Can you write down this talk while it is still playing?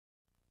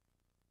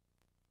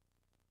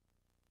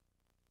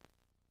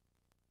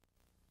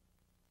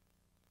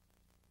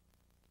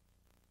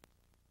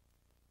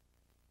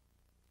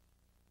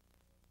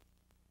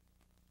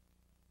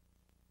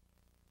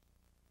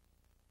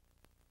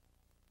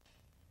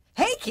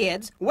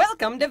kids,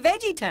 welcome to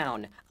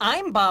VeggieTown.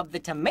 I'm Bob the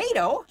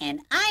Tomato.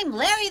 And I'm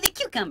Larry the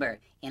Cucumber,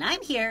 and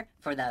I'm here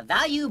for the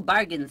Value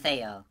Bargain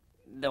Sale.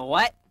 The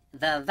what?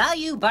 The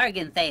Value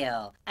Bargain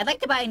Sale. I'd like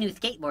to buy a new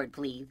skateboard,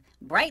 please.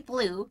 Bright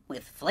blue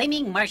with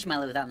flaming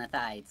marshmallows on the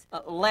sides.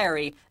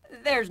 Larry,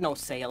 there's no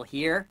sale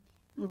here.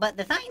 But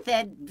the sign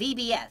said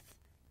VBS.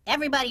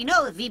 Everybody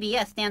knows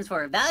VBS stands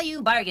for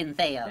Value Bargain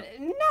Sale.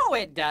 No,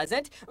 it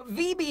doesn't.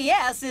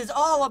 VBS is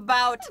all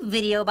about...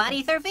 Video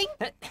body surfing?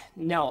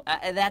 No,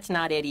 that's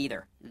not it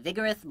either.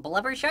 Vigorous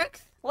blubber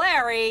sharks?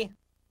 Larry!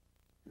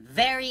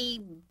 Very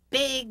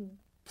big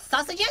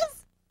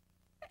sausages?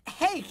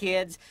 Hey,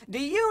 kids, do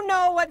you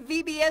know what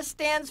VBS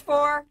stands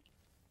for?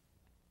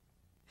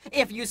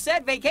 If you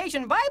said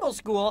Vacation Bible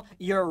School,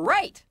 you're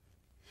right.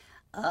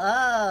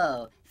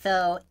 Oh,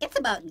 so it's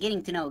about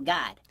getting to know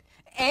God.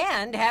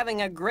 And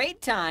having a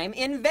great time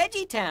in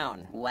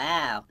VeggieTown.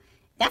 Wow,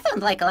 that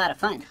sounds like a lot of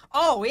fun.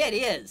 Oh, it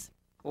is.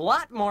 A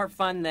lot more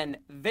fun than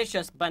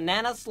vicious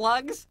banana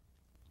slugs.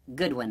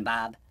 Good one,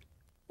 Bob.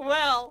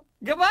 Well,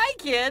 goodbye,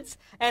 kids,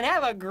 and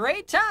have a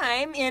great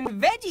time in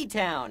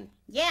VeggieTown.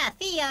 Yeah,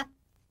 see ya.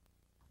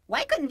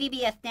 Why couldn't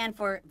VBS stand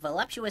for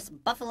Voluptuous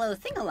Buffalo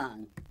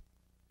Sing-Along?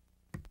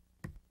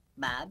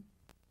 Bob?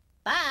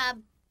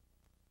 Bob?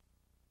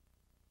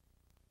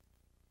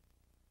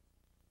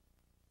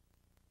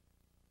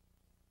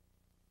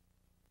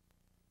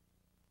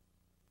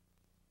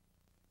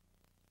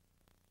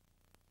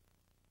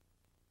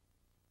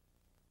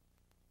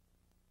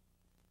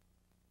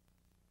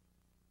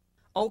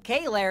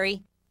 Okay,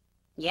 Larry.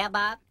 Yeah,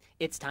 Bob?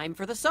 It's time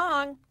for the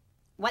song.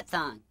 What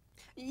song?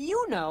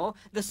 You know,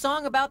 the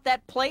song about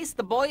that place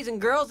the boys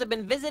and girls have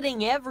been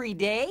visiting every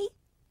day?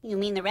 You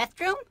mean the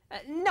restroom?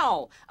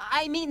 No,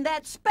 I mean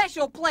that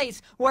special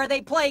place where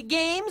they play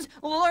games,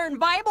 learn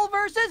Bible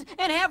verses,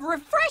 and have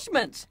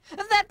refreshments.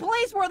 That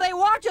place where they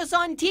watch us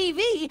on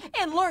TV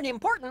and learn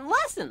important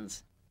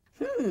lessons.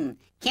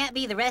 Can't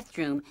be the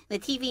restroom. The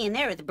TV in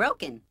there is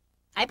broken.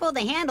 I pulled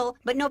the handle,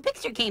 but no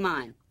picture came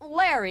on.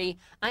 Larry,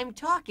 I'm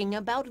talking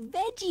about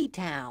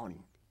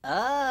VeggieTown.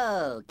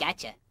 Oh,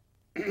 gotcha.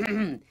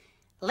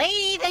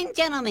 Ladies and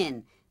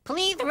gentlemen,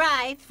 please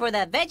rise for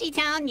the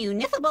VeggieTown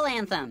Municipal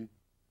Anthem.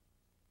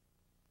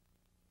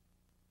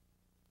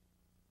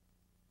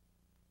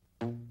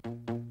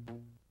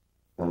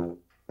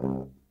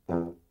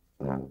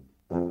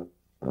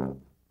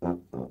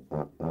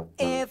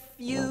 If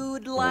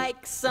you'd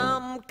like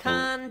some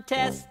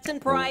contests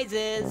and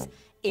prizes,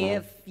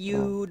 if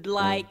you'd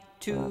like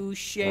to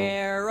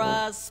share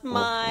a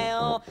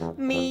smile,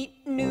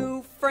 meet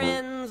new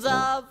friends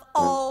of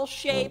all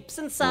shapes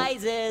and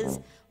sizes,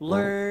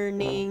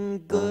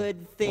 learning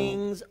good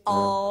things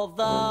all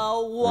the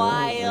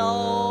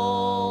while,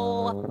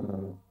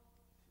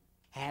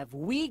 have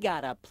we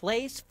got a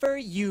place for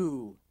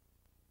you?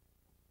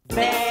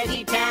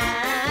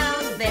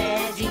 VeggieTown,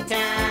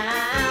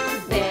 VeggieTown,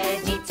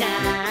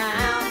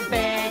 VeggieTown,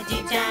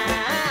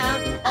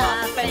 VeggieTown,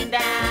 up and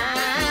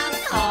down,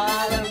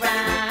 all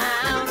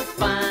around,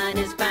 fun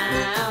is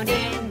found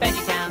in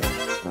VeggieTown.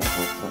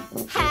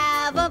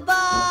 Have a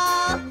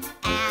ball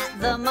at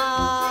the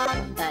mall,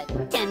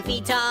 10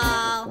 feet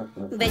tall,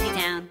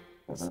 VeggieTown.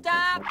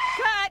 Stop,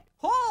 cut,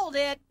 hold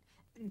it.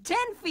 10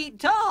 feet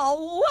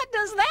tall, what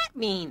does that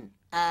mean?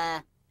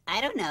 I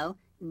don't know,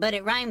 but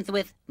it rhymes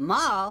with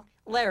mall.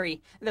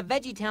 Larry, the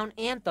VeggieTown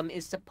anthem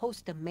is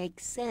supposed to make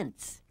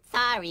sense.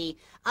 Sorry,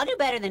 I'll do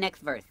better the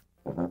next verse.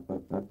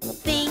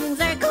 Things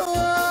are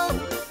cool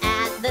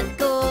at the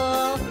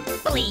school.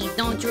 Please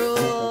don't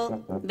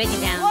drool.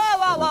 VeggieTown.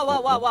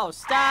 Whoa,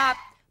 stop.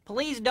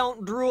 Please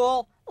don't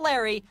drool.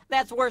 Larry,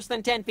 that's worse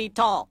than 10 feet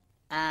tall.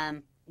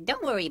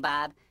 Don't worry,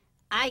 Bob.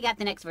 I got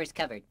the next verse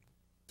covered.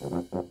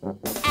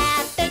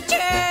 At the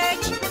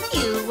church,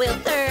 you will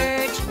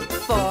search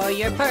for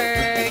your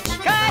perch.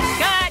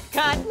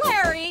 Cut,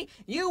 Larry,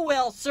 you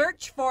will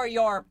search for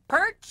your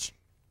perch?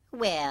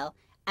 Well,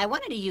 I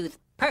wanted to use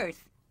purse,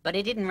 but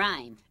it didn't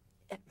rhyme.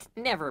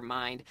 Never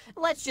mind.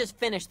 Let's just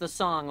finish the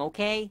song,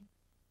 okay?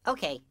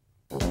 Okay.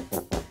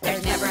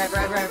 There's never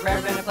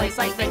ever been a place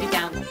like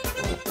VeggieTown.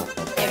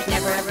 There's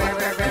never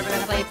ever been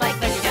a place like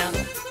VeggieTown.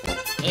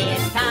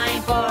 It's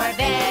time for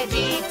VeggieTown.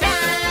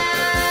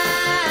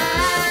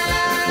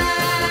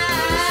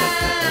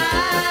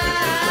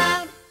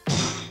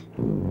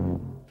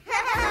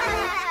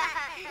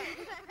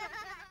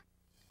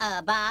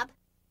 Bob?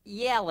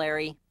 Yeah,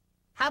 Larry.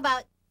 How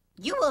about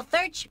you will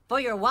search for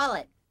your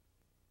wallet?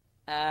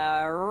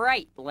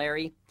 Right,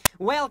 Larry.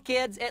 Well,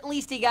 kids, at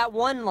least he got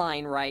one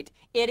line right.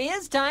 It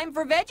is time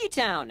for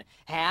VeggieTown.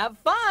 Have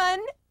fun!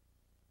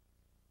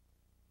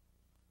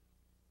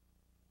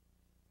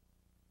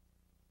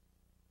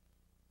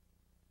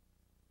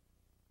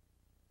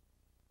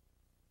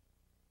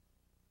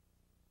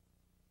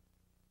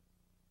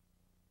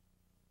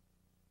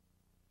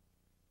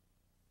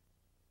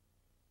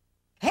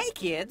 Hey,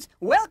 kids,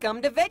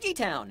 welcome to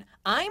VeggieTown.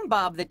 I'm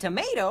Bob the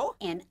Tomato.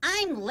 And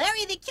I'm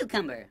Larry the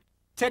Cucumber.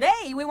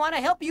 Today, we want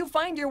to help you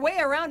find your way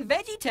around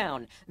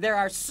VeggieTown. There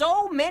are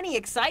so many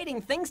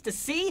exciting things to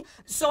see,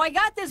 so I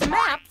got this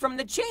map from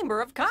the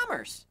Chamber of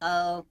Commerce.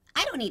 Oh,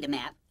 I don't need a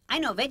map. I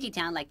know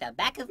VeggieTown like the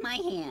back of my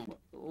hand.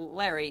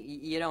 Larry,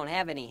 you don't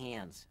have any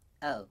hands.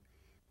 Oh,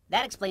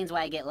 that explains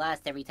why I get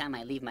lost every time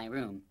I leave my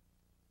room.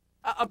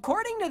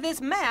 According to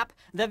this map,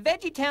 the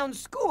VeggieTown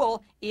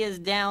school is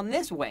down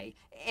this way,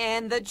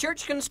 and the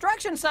church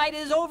construction site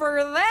is over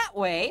that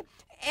way,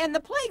 and the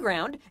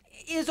playground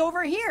is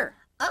over here.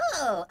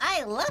 Oh,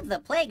 I love the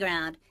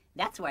playground.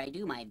 That's where I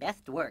do my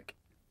best work.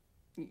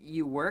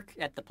 You work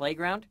at the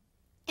playground?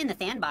 In the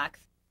sandbox.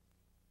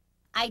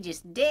 I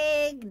just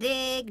dig,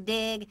 dig,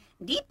 dig,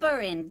 deeper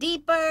and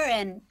deeper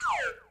and...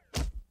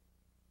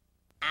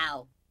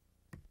 Ow.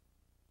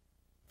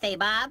 Say,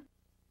 Bob?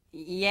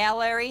 Yeah,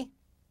 Larry?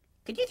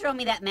 Could you throw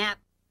me that map?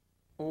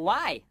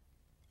 Why?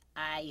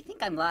 I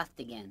think I'm lost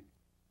again.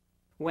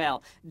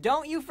 Well,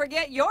 don't you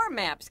forget your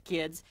maps,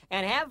 kids,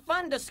 and have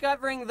fun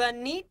discovering the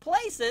neat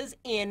places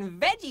in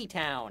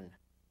VeggieTown.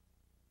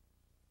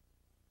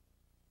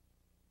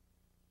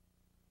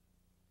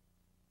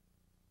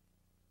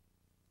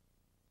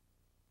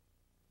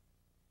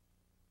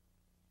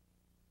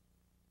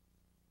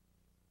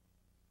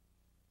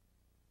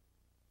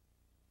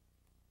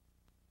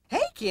 Hey,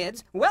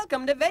 kids,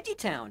 welcome to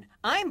VeggieTown.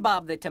 I'm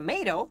Bob the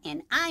Tomato.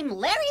 And I'm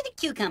Larry the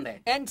Cucumber.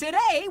 And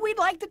today, we'd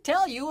like to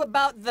tell you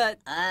about the...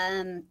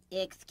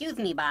 Excuse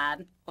me,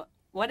 Bob.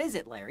 What is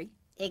it, Larry?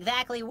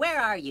 Exactly where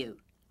are you?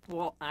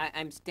 Well,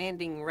 I'm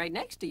standing right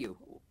next to you.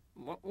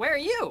 Where are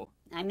you?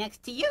 I'm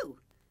next to you,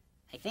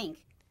 I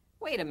think.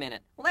 Wait a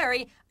minute.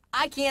 Larry,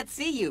 I can't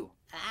see you.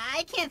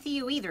 I can't see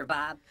you either,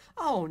 Bob.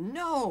 Oh,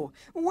 no.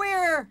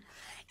 We're...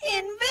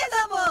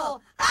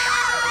 invisible!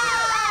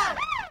 Ah!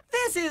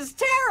 This is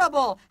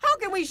terrible! How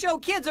can we show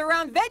kids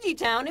around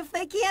VeggieTown if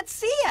they can't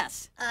see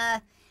us?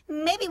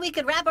 Maybe we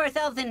could wrap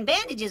ourselves in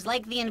bandages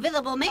like the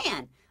Invisible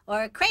Man,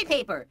 or crepe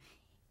paper.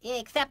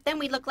 Except then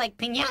we'd look like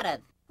piñatas.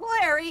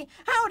 Larry,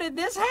 how did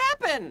this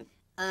happen?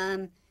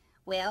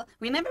 Well,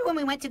 remember when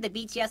we went to the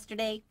beach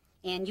yesterday,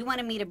 and you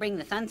wanted me to bring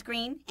the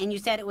sunscreen, and you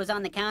said it was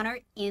on the counter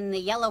in the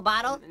yellow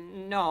bottle?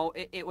 No,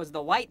 it was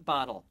the white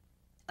bottle.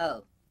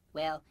 Oh,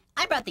 well,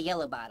 I brought the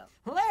yellow bottle.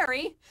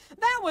 Larry,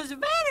 that was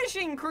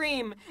vanishing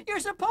cream! You're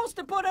supposed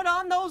to put it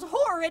on those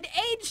horrid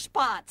age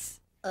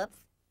spots! Oops.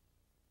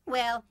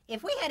 Well,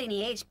 if we had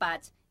any age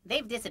spots,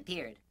 they've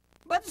disappeared.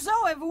 But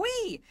so have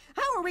we!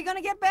 How are we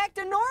gonna get back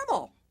to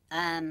normal?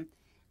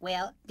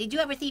 Well, did you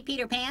ever see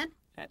Peter Pan?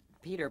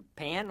 Peter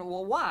Pan?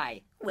 Well,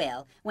 why?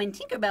 Well, when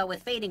Tinkerbell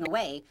was fading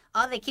away,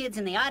 all the kids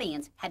in the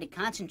audience had to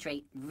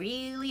concentrate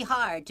really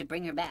hard to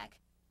bring her back.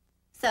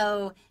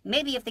 So,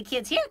 maybe if the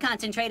kids here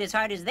concentrate as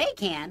hard as they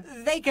can...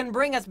 They can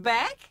bring us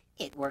back?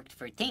 It worked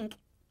for Tink.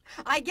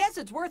 I guess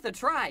it's worth a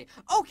try.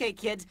 Okay,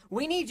 kids,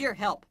 we need your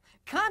help.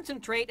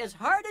 Concentrate as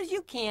hard as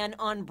you can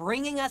on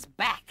bringing us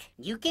back.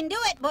 You can do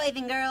it, boys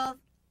and girls.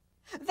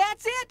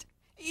 That's it!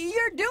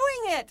 You're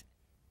doing it!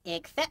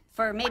 Except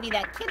for maybe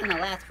that kid in the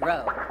last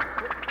row.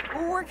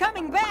 We're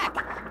coming back!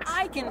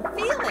 I can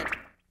feel it!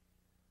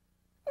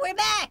 We're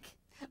back!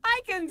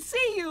 I can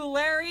see you,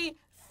 Larry!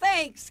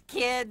 Thanks,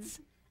 kids!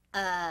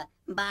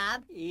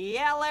 Bob?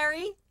 Yeah,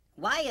 Larry?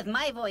 Why is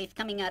my voice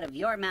coming out of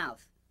your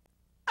mouth?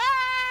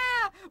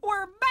 Ah!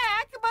 We're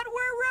back, but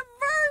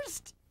we're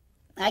reversed!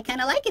 I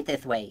kind of like it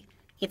this way.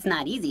 It's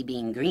not easy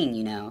being green,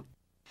 you know.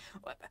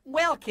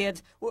 Well,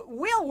 kids,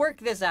 we'll work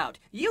this out.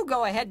 You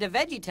go ahead to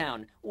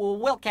VeggieTown.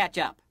 We'll catch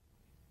up.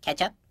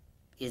 Catch up?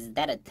 Is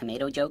that a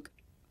tomato joke?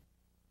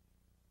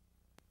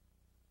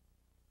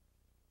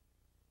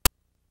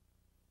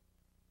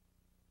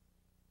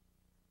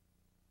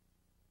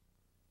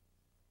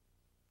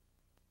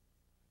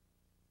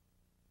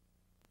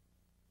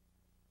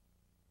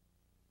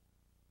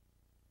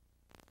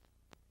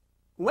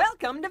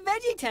 Welcome to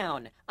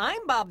VeggieTown.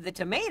 I'm Bob the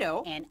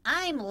Tomato. And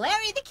I'm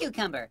Larry the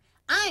Cucumber.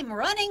 I'm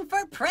running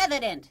for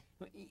president.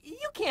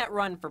 You can't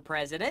run for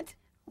president.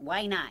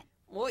 Why not?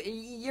 Well,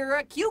 you're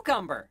a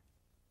cucumber.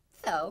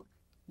 So,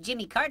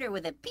 Jimmy Carter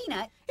with a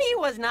peanut. He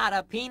was not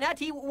a peanut.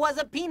 He was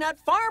a peanut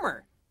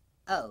farmer.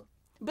 Oh.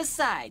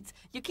 Besides,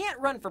 you can't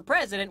run for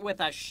president with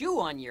a shoe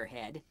on your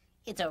head.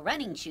 It's a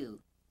running shoe.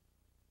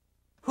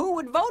 Who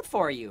would vote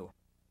for you?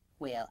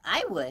 Well,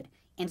 I would,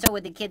 and so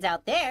would the kids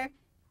out there.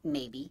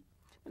 Maybe.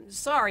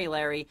 Sorry,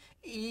 Larry.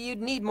 You'd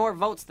need more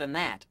votes than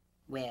that.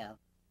 Well,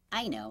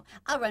 I know.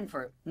 I'll run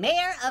for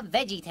mayor of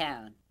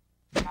VeggieTown.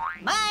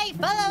 My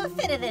fellow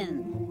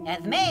citizens,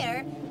 as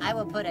mayor, I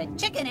will put a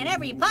chicken in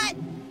every pot,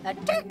 a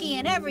turkey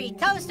in every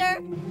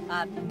toaster,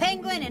 a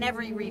penguin in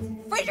every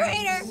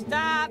refrigerator.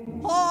 Stop!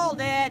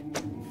 Hold it!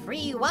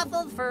 Free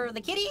waffles for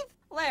the kiddies?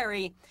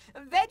 Larry,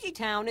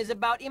 VeggieTown is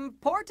about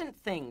important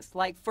things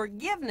like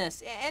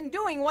forgiveness and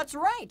doing what's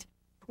right.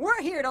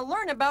 We're here to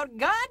learn about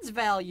God's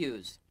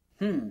values.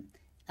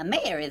 A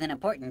mayor is an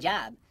important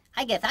job.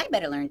 I guess I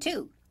better learn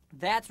too.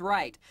 That's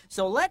right.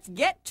 So let's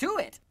get to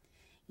it.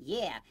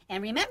 Yeah,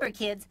 and remember,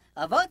 kids,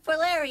 a vote for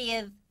Larry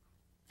is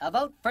a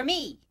vote for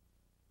me.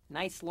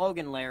 Nice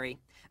slogan, Larry.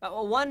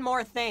 One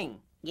more thing.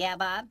 Yeah,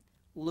 Bob?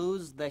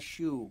 Lose the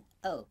shoe.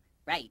 Oh,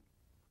 right.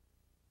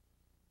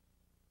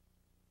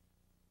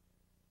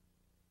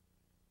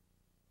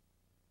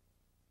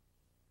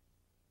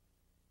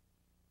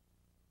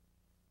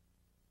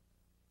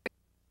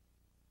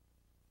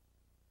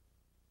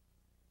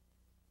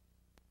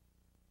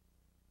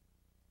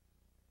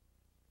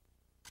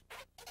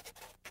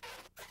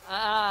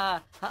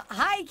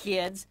 Hi,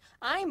 kids.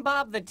 I'm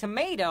Bob the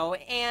Tomato,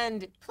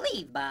 and...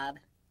 Please, Bob.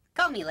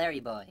 Call me Larry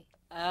Boy.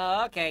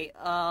 Okay,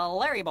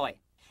 Larry Boy.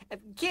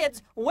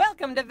 Kids,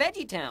 welcome to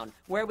VeggieTown,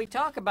 where we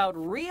talk about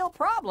real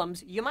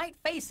problems you might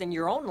face in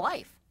your own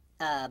life.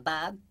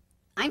 Bob,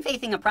 I'm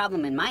facing a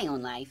problem in my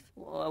own life.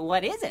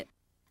 What is it?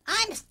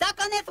 I'm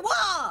stuck on this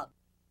wall!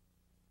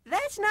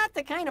 That's not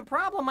the kind of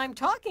problem I'm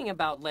talking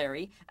about,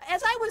 Larry.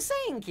 As I was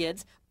saying,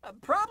 kids,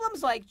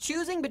 problems like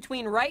choosing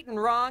between right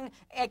and wrong,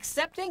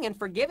 accepting and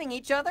forgiving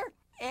each other,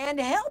 and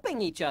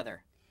helping each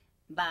other.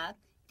 Bob,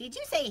 did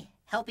you say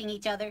helping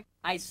each other?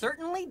 I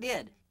certainly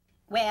did.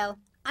 Well,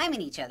 I'm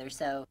in each other,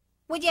 so...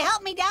 Would you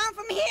help me down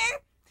from here?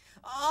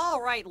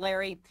 All right,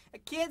 Larry.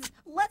 Kids,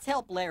 let's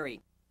help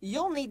Larry.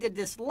 You'll need to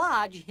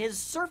dislodge his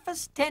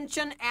surface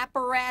tension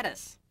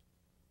apparatus.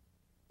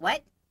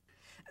 What?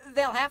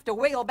 They'll have to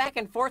wiggle back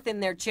and forth in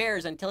their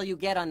chairs until you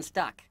get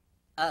unstuck.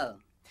 Oh.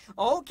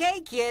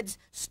 Okay, kids,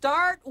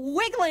 start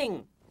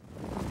wiggling!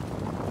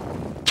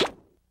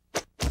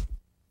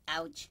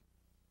 Ouch.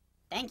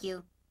 Thank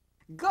you.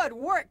 Good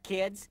work,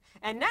 kids.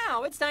 And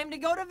now it's time to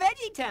go to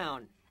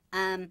VeggieTown.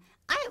 I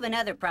have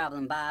another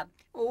problem, Bob.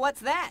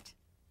 What's that?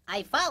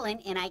 I've fallen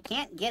and I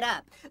can't get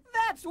up.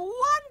 That's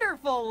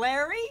wonderful,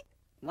 Larry!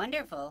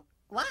 Wonderful.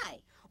 Why?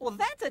 Well,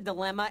 that's a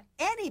dilemma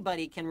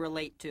anybody can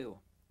relate to.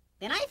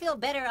 Then I feel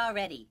better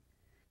already.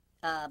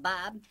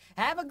 Bob?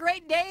 Have a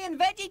great day in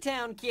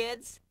VeggieTown,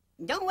 kids.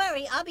 Don't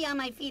worry, I'll be on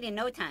my feet in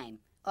no time.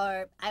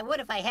 Or I would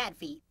if I had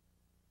feet.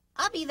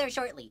 I'll be there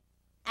shortly.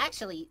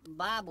 Actually,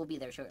 Bob will be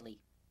there shortly.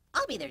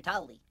 I'll be there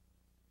totally.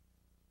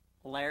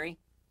 Larry?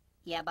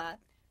 Yeah, Bob?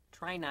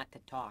 Try not to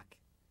talk.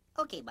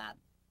 Okay, Bob.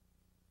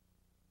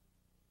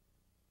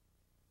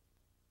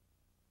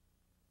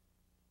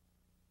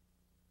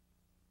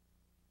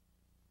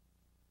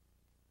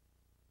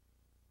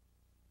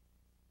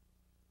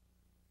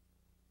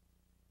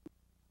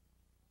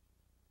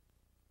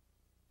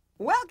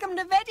 Welcome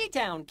to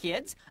VeggieTown,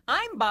 kids.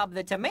 I'm Bob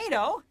the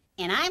Tomato.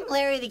 And I'm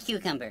Larry the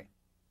Cucumber.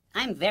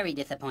 I'm very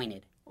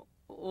disappointed.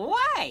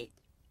 Why?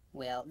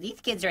 Well, these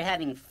kids are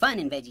having fun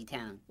in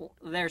VeggieTown.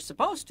 They're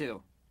supposed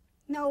to.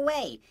 No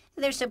way.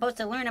 They're supposed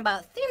to learn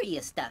about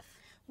serious stuff.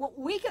 Well,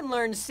 we can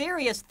learn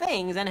serious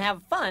things and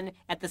have fun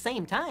at the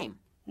same time.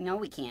 No,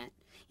 we can't.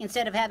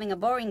 Instead of having a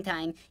boring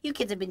time, you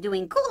kids have been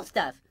doing cool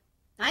stuff.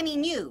 I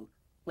mean you.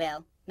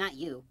 Well, not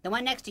you. The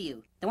one next to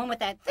you. The one with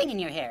that thing in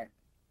your hair.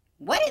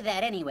 What is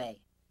that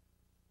anyway?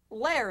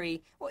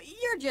 Larry, well,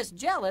 you're just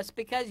jealous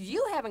because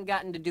you haven't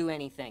gotten to do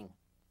anything.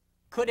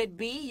 Could it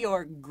be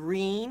you're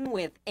green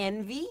with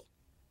envy?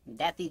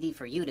 That's easy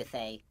for you to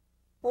say.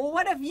 Well,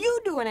 what if you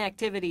do an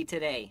activity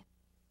today?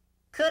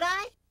 Could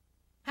I?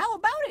 How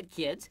about it,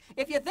 kids?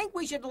 If you think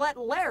we should let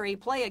Larry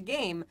play a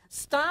game,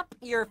 stomp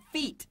your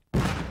feet.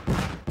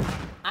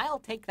 I'll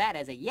take that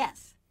as a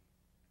yes.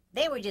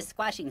 They were just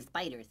squashing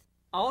spiders.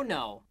 Oh,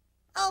 no.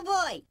 Oh,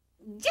 boy.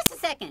 Just a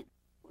second.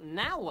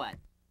 Now what?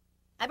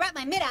 I brought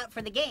my mitt out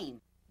for the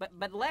game.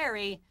 But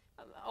Larry...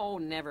 Oh,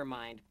 never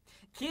mind.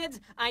 Kids,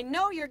 I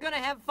know you're going to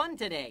have fun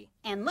today.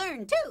 And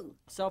learn, too.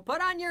 So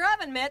put on your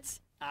oven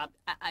mitts.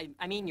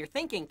 I mean your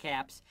thinking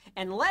caps.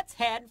 And let's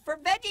head for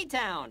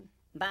VeggieTown.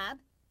 Bob,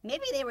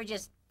 maybe they were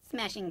just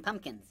smashing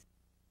pumpkins.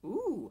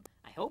 Ooh,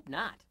 I hope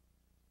not.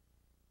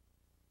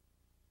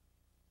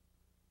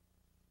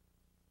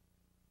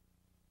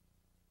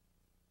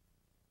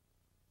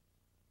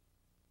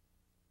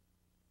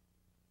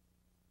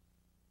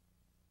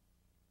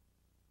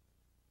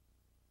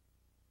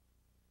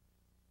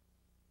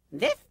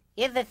 This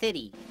is the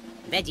city,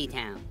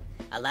 VeggieTown.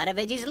 A lot of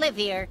veggies live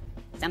here.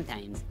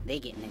 Sometimes they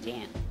get in a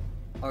jam,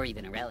 or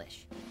even a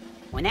relish.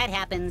 When that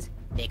happens,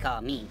 they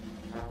call me.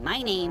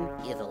 My name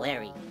is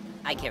Larry.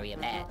 I carry a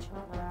badge.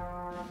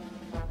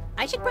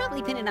 I should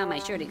probably pin it on my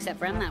shirt, except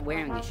for I'm not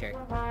wearing a shirt.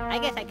 I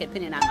guess I could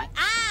pin it on my...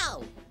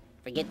 Ow!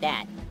 Forget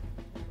that.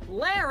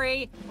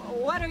 Larry,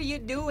 what are you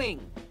doing?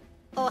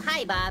 Oh,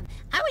 hi, Bob.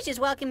 I was just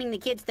welcoming the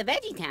kids to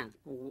VeggieTown.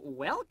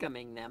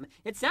 Welcoming them?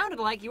 It sounded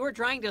like you were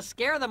trying to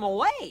scare them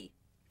away.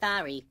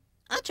 Sorry.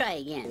 I'll try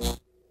again.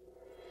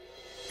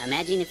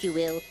 Imagine, if you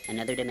will,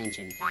 another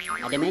dimension.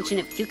 A dimension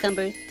of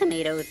cucumbers,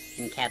 tomatoes,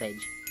 and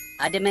cabbage.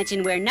 A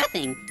dimension where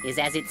nothing is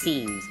as it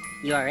seems.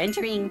 You are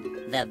entering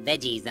the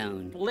veggie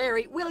zone.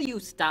 Larry, will you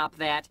stop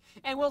that?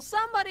 And will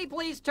somebody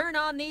please turn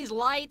on these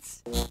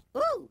lights?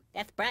 Ooh,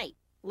 that's bright.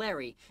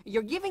 Larry,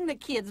 you're giving the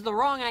kids the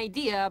wrong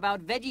idea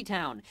about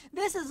VeggieTown.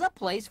 This is a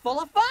place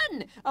full of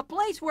fun. A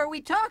place where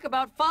we talk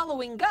about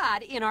following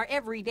God in our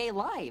everyday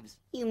lives.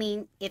 You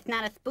mean it's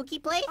not a spooky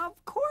place?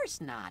 Of course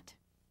not.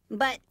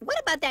 But what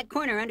about that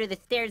corner under the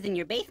stairs in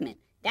your basement?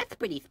 That's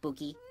pretty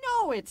spooky.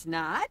 No, it's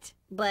not.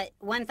 But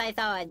once I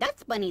saw a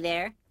dust bunny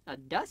there, A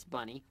dust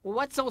bunny?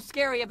 What's so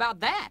scary about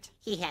that?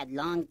 He had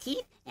long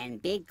teeth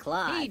and big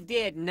claws. He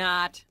did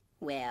not.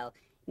 Well,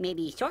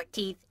 maybe short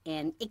teeth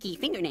and icky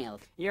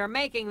fingernails. You're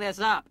making this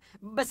up.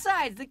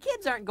 Besides, the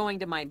kids aren't going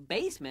to my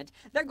basement.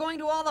 They're going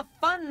to all the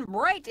fun,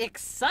 bright,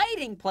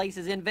 exciting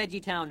places in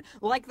VeggieTown,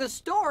 like the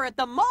store at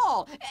the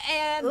mall,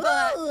 and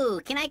Ooh,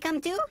 can I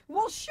come too?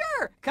 Well,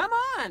 sure. Come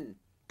on.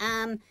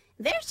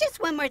 There's just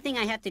one more thing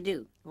I have to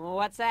do.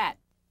 What's that?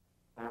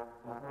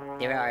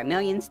 There are a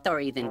million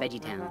stories in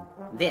VeggieTown.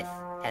 This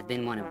has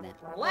been one of them.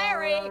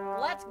 Larry,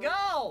 let's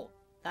go.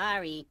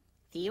 Sorry.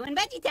 See you in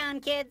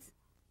VeggieTown, kids.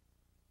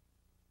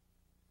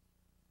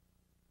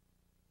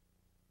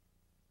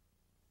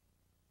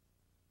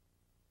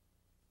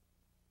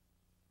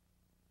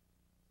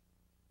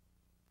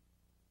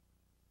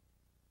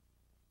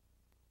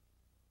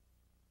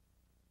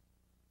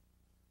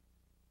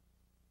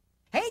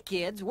 Hey,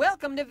 kids,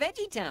 welcome to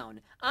VeggieTown.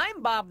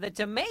 I'm Bob the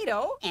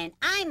Tomato. And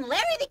I'm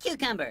Larry the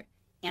Cucumber.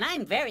 And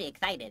I'm very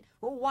excited.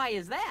 Well, why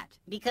is that?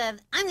 Because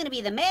I'm going to be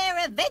the mayor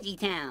of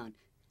VeggieTown.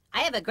 I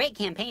have a great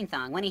campaign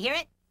song. Want to hear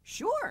it?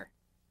 Sure.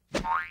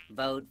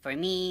 Vote for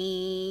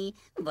me,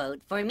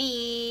 vote for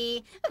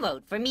me,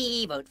 vote for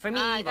me, vote for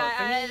me, vote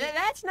for me.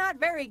 That's not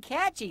very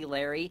catchy,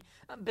 Larry.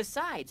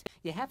 Besides,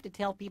 you have to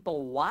tell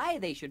people why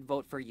they should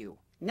vote for you.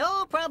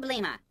 No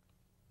problema.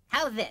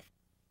 How's this?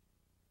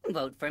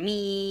 Vote for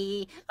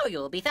me, or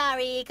you'll be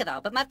sorry, 'cause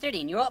I'll put mustard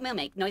in your oatmeal,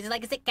 make noises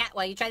like a sick cat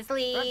while you try to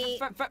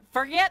sleep.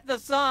 Forget the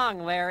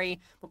song, Larry.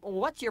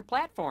 What's your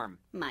platform?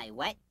 My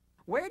what?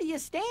 Where do you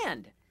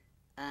stand?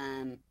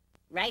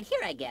 Right here,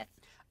 I guess.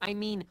 I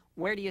mean,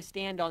 where do you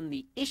stand on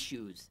the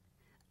issues?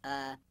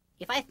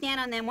 If I stand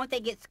on them, won't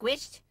they get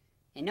squished?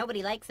 And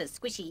nobody likes a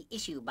squishy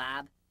issue,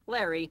 Bob.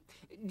 Larry,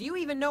 do you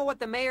even know what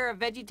the mayor of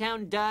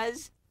VeggieTown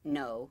does?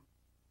 No.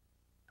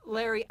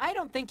 Larry, I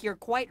don't think you're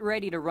quite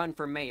ready to run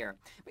for mayor.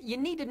 You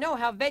need to know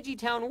how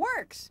VeggieTown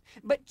works.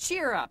 But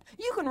cheer up.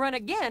 You can run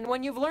again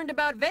when you've learned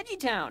about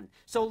VeggieTown.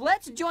 So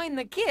let's join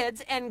the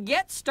kids and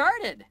get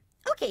started.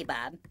 Okay,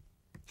 Bob.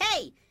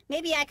 Hey,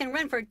 maybe I can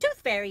run for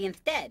Tooth Fairy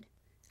instead.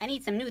 I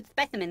need some new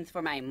specimens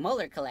for my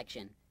molar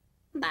collection.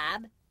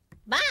 Bob?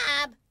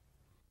 Bob!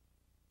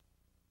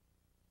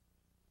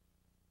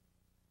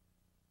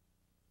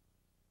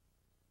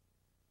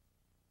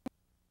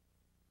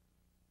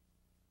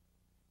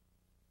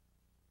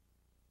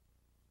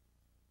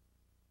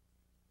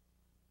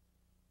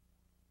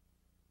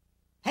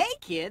 Hey,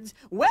 kids,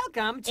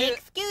 welcome to...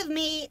 Excuse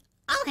me,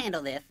 I'll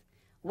handle this.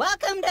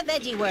 Welcome to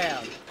Veggie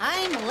World.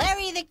 I'm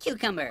Larry the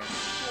Cucumber.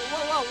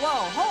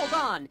 Whoa, hold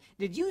on.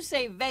 Did you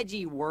say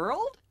Veggie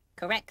World?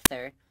 Correct,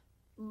 sir.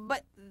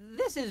 But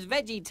this is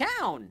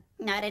VeggieTown.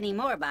 Not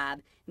anymore,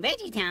 Bob.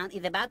 VeggieTown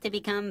is about to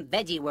become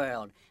Veggie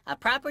World, a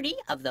property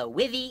of the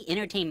Wizzy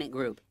Entertainment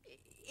Group.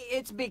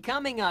 It's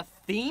becoming a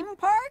theme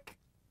park?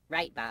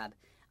 Right, Bob.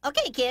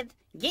 Okay, kids,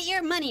 get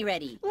your money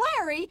ready.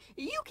 Larry,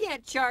 you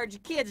can't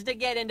charge kids to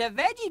get into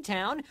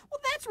VeggieTown.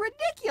 Well, that's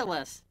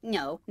ridiculous.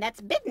 No, that's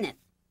business.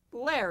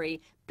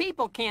 Larry,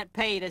 people can't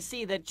pay to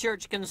see the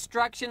church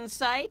construction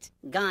site.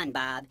 Gone,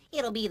 Bob.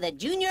 It'll be the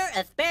Junior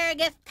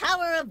Asparagus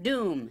Tower of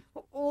Doom.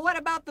 What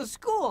about the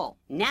school?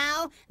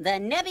 Now, the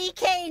Nebby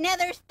K.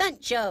 Nether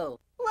Stunt Show.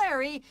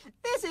 Larry,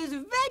 this is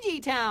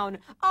VeggieTown,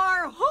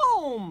 our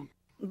home.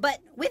 But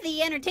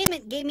Wizzy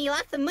Entertainment gave me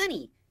lots of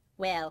money.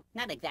 Well,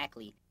 not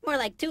exactly. More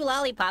like 2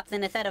 lollipops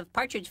and a set of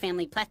Partridge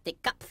Family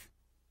plastic cups.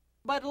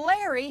 But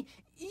Larry,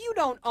 you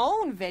don't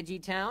own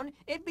VeggieTown.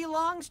 It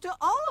belongs to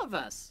all of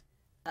us.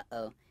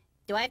 Uh-oh.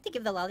 Do I have to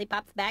give the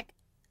lollipops back?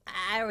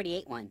 I already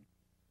ate one.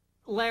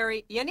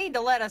 Larry, you need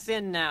to let us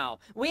in now.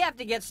 We have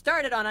to get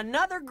started on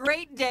another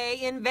great day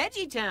in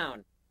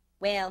VeggieTown.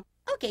 Well,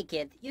 okay,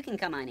 kids, you can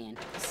come on in.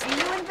 See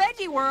you in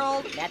Veggie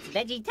World. That's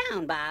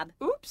VeggieTown, Bob.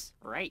 Oops,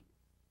 right.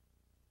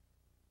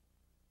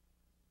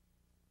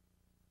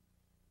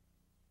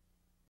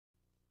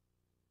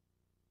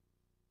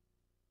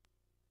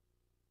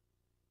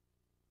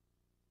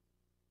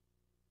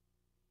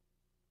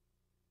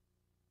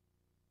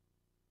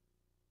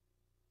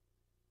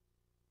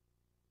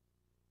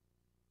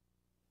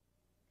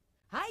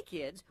 Hi,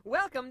 kids.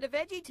 Welcome to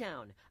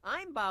VeggieTown.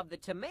 I'm Bob the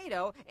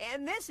Tomato,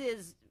 and this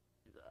is...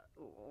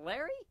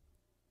 Larry?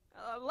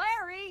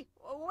 Larry,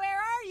 where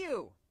are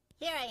you?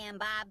 Here I am,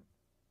 Bob.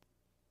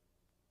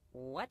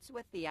 What's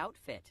with the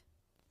outfit?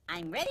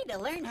 I'm ready to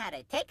learn how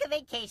to take a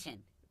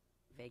vacation.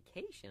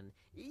 Vacation?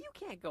 You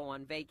can't go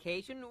on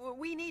vacation.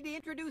 We need to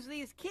introduce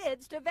these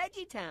kids to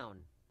VeggieTown.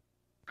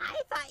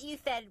 I thought you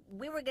said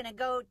we were going to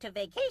go to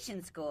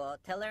vacation school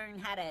to learn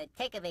how to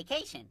take a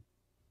vacation.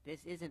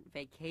 This isn't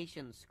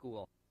vacation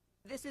school.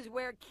 This is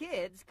where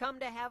kids come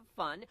to have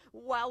fun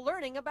while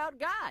learning about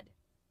God.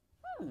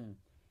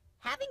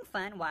 Having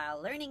fun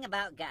while learning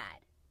about God.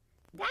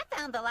 That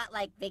sounds a lot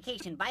like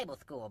Vacation Bible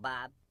School,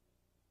 Bob.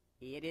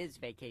 It is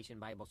Vacation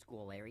Bible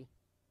School, Larry.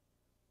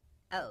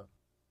 Oh.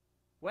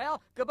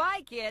 Well,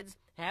 goodbye, kids.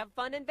 Have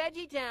fun in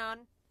VeggieTown.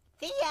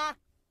 See ya.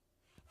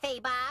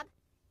 Say, Bob,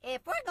 if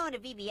we're going to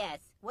VBS,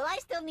 will I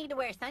still need to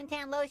wear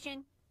suntan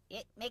lotion?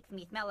 It makes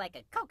me smell like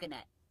a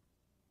coconut.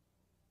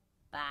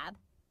 Bob?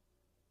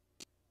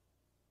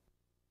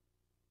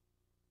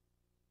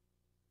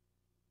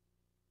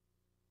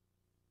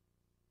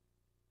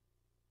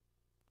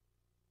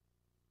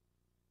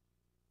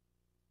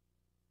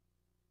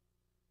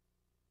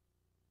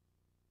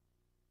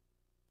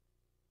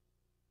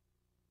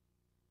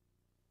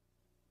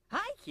 Hi,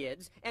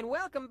 kids, and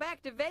welcome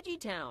back to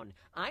VeggieTown.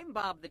 I'm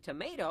Bob the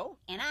Tomato.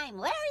 And I'm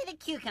Larry the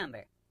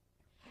Cucumber.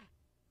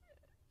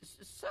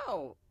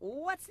 So,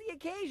 what's the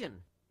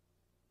occasion?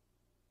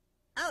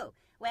 Oh,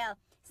 well,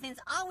 since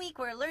all week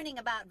we're learning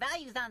about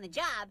values on the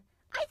job,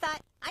 I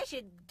thought I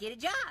should get a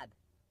job.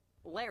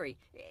 Larry,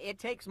 it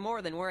takes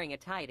more than wearing a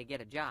tie to get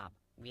a job.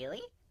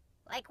 Really?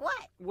 Like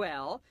what?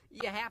 Well,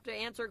 you have to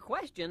answer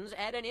questions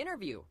at an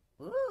interview.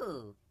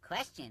 Ooh,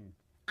 question.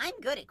 I'm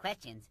good at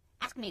questions.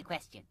 Ask me a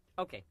question.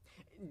 Okay.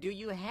 Do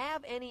you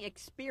have any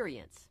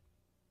experience?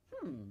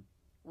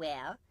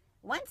 Well,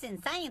 once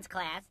in science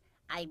class,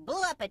 I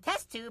blew up a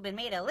test tube and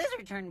made a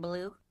lizard turn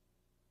blue.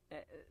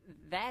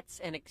 That's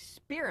an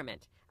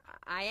experiment.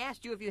 I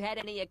asked you if you had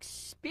any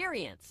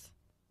experience.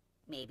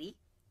 Maybe.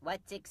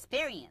 What's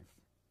experience?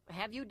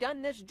 Have you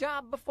done this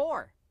job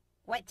before?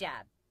 What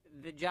job?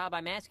 The job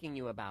I'm asking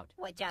you about.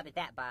 What job is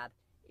that, Bob?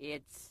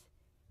 It's...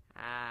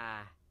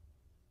 I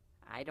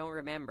don't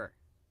remember.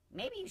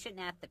 Maybe you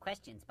shouldn't ask the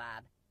questions,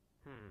 Bob.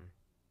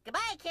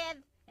 Goodbye,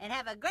 kids, and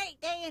have a great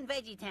day in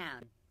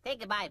VeggieTown. Say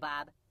goodbye,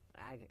 Bob.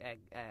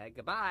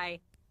 Goodbye.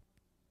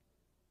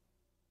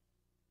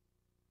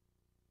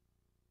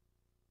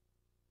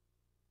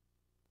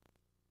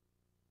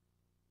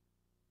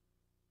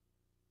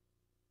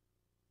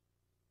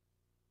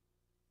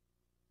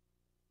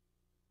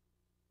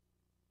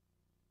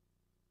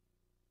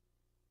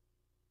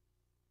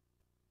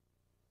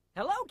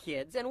 Hello,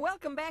 kids, and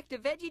welcome back to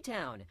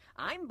VeggieTown.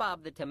 I'm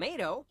Bob the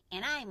Tomato.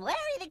 And I'm Larry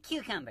the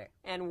Cucumber.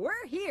 And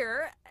we're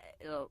here...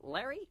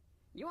 Larry,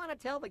 you want to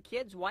tell the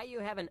kids why you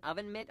have an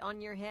oven mitt on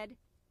your head?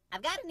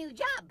 I've got a new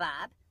job,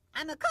 Bob.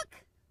 I'm a cook.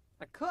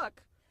 A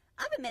cook?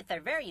 Oven mitts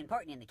are very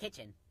important in the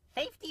kitchen.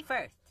 Safety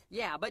first.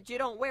 Yeah, but you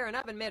don't wear an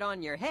oven mitt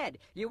on your head.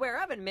 You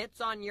wear oven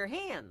mitts on your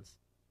hands.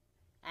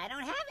 I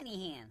don't have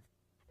any hands.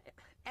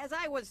 As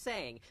I was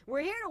saying, we're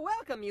here to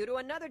welcome you to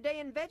another day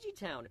in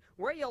VeggieTown,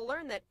 where you'll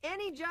learn that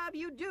any job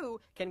you do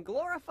can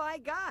glorify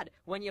God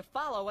when you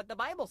follow what the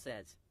Bible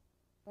says.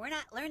 We're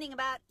not learning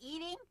about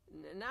eating?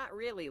 Not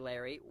really,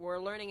 Larry. We're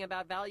learning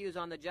about values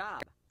on the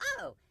job.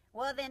 Oh,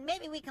 well then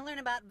maybe we can learn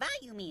about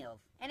value meals.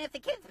 And if the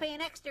kids pay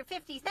an extra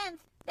 50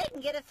 cents, they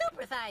can get a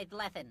supersized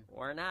lesson.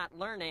 We're not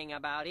learning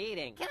about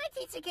eating. Can I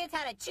teach the kids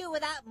how to chew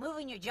without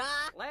moving your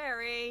jaw?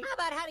 Larry! How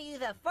about how to use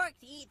a fork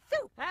to eat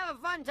soup? Have a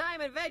fun time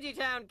in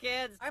VeggieTown,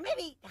 kids! Or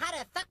maybe how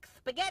to suck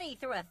spaghetti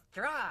through a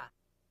straw.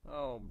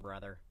 Oh,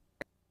 brother.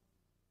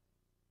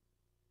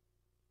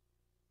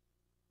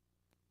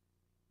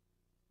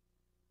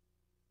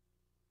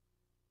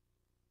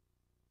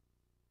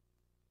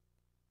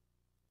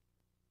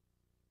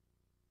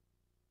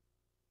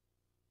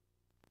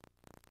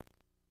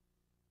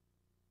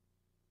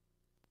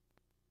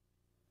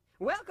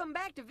 Welcome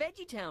back to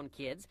VeggieTown,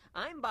 kids.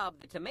 I'm Bob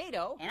the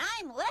Tomato. And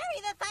I'm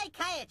Larry the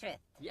Psychiatrist.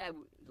 Yeah,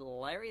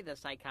 Larry the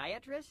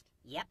Psychiatrist?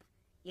 Yep.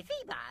 You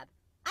see, Bob,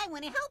 I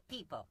want to help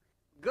people.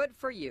 Good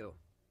for you.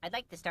 I'd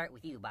like to start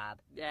with you, Bob.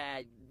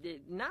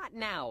 Not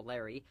now,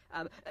 Larry.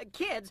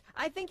 Kids,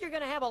 I think you're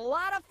going to have a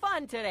lot of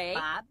fun today.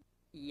 Bob?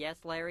 Yes,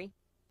 Larry?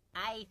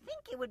 I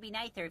think it would be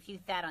nicer if you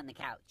sat on the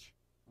couch.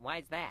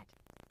 Why's that?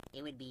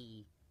 It would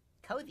be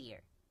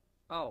cozier.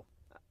 Oh,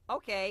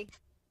 okay.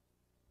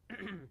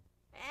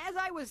 As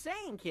I was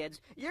saying, kids,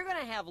 you're going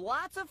to have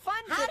lots of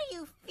fun How do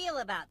you feel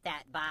about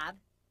that, Bob?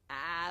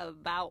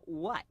 About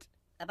what?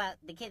 About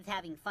the kids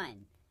having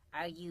fun.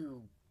 Are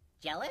you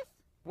jealous?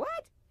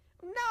 What?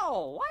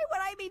 No, why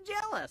would I be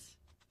jealous?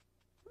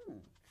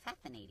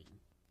 Fascinating.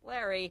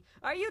 Larry,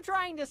 are you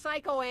trying to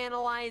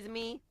psychoanalyze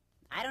me?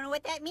 I don't know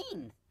what that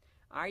means.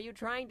 Are you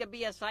trying to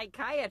be a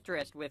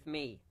psychiatrist with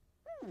me?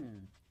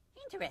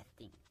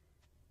 Interesting.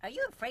 Are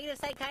you afraid of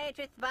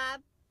psychiatrists,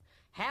 Bob?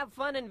 Have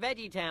fun in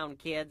VeggieTown,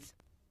 kids.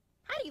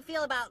 How do you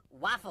feel about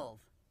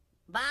waffles?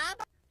 Bob?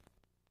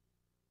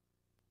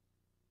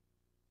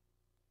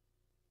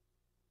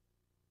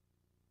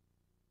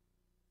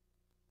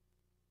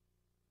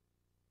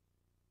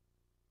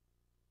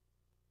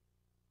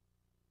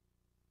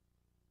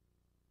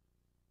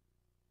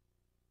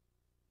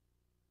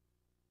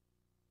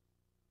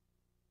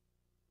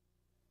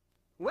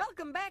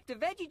 Welcome back to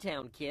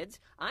VeggieTown, kids.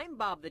 I'm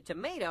Bob the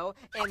Tomato,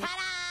 and...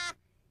 Ta-da!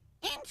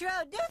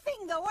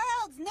 Introducing the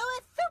world's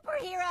newest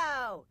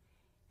superhero!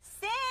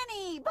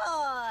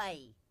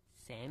 Sani-Boy!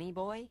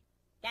 Sani-Boy?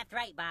 That's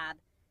right, Bob.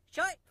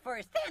 Short for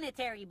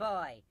sanitary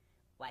boy.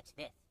 Watch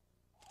this.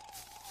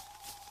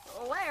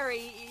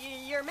 Larry,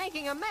 you're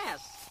making a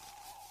mess.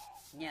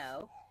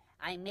 No,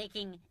 I'm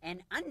making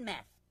an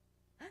unmess.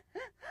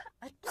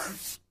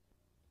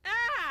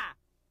 Ah!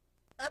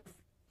 Oops.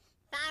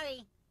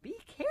 Sorry. Be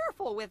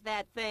careful with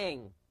that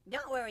thing.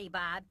 Don't worry,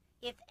 Bob.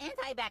 It's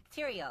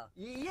antibacterial.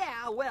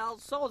 Yeah, well,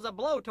 so's a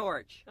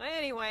blowtorch.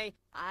 Anyway,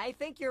 I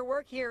think your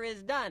work here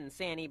is done,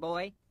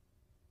 Sani-Boy.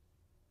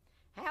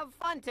 Have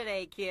fun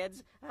today,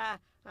 kids.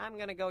 I'm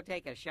gonna go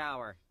take a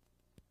shower.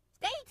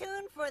 Stay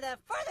tuned for the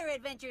further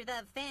adventures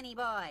of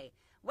Sani-Boy.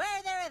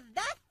 Where there is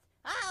dust,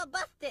 I'll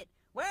bust it.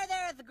 Where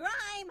there is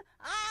grime,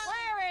 I'll...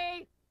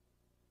 Larry!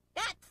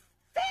 That's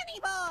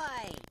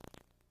Sani-Boy!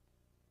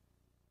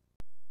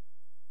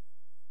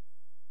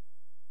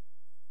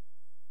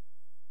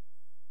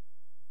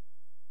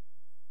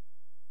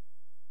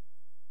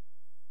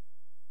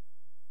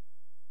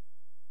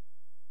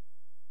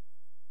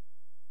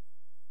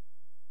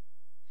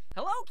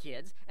 Hello,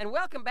 kids, and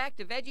welcome back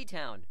to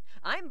VeggieTown.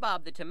 I'm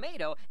Bob the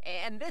Tomato,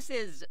 and this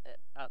is...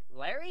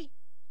 Larry?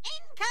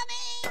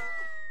 Incoming!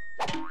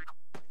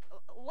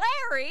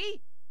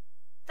 Larry!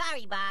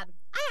 Sorry, Bob.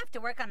 I have to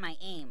work on my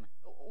aim.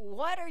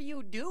 What are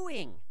you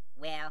doing?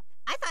 Well,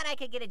 I thought I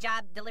could get a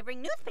job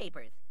delivering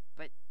newspapers.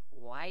 But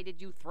why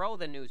did you throw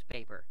the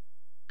newspaper?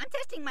 I'm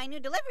testing my new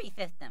delivery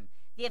system,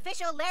 the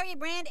official Larry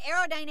brand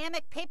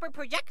aerodynamic paper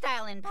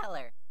projectile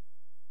impeller.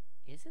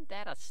 Isn't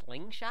that a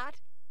slingshot?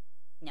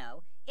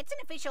 No, it's an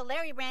official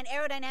Larry brand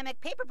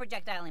aerodynamic paper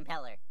projectile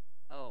impeller.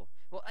 Oh,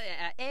 well,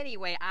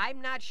 anyway, I'm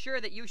not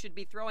sure that you should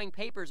be throwing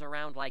papers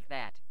around like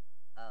that.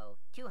 Oh,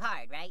 too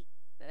hard, right?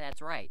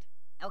 That's right.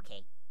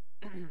 Okay.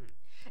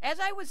 As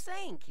I was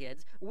saying,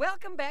 kids,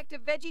 welcome back to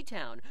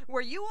VeggieTown,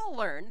 where you will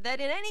learn that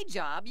in any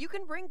job you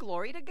can bring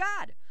glory to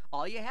God.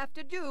 All you have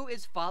to do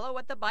is follow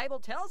what the Bible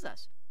tells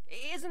us.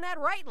 Isn't that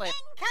right, Larry?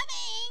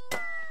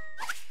 Incoming!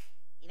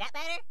 Is that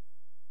better?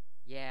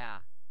 Yeah.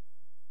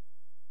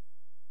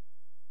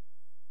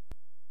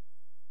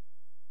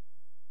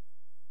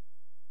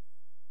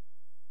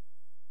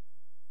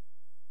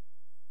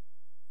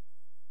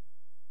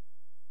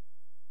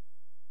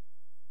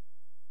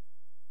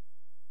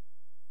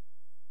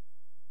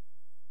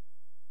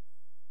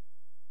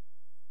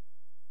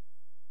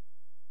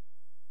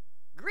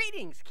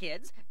 Greetings,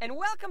 kids, and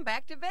welcome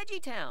back to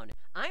VeggieTown.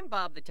 I'm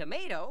Bob the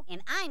Tomato.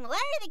 And I'm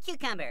Larry the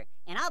Cucumber,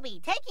 and I'll be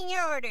taking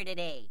your order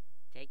today.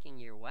 Taking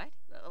your what?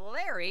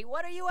 Larry,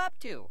 what are you up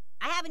to?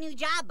 I have a new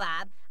job,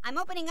 Bob. I'm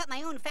opening up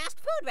my own fast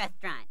food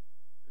restaurant.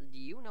 Do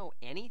you know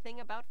anything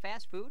about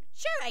fast food?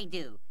 Sure I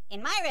do.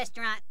 And my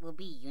restaurant will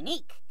be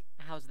unique.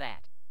 How's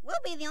that? We'll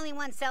be the only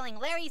ones selling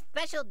Larry's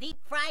special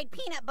deep-fried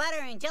peanut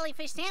butter and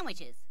jellyfish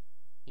sandwiches.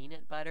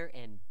 Peanut butter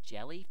and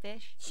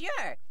jellyfish?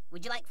 Sure.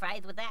 Would you like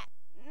fries with that?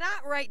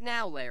 Not right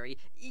now, Larry.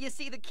 You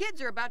see, the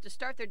kids are about to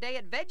start their day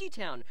at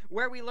VeggieTown,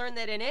 where we learn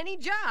that in any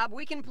job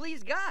we can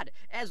please God,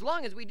 as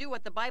long as we do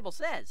what the Bible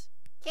says.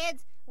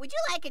 Kids, would you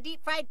like a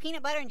deep-fried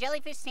peanut butter and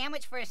jellyfish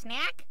sandwich for a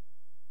snack?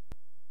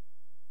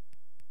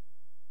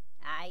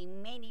 I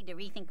may need to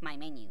rethink my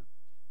menu.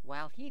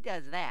 While he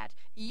does that,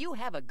 you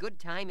have a good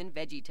time in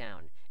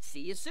VeggieTown. See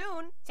you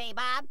soon. Say,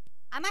 Bob,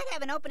 I might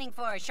have an opening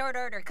for a short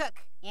order cook,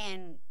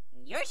 and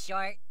you're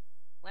short.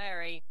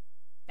 Larry.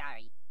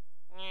 Sorry.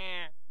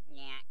 Yeah.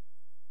 Yeah.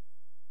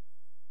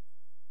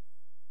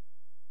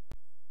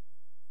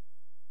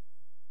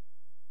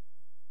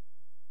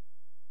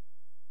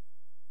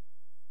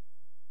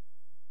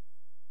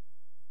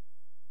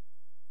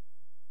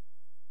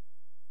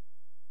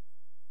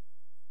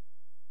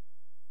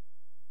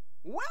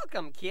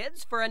 Welcome,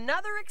 kids, for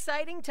another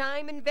exciting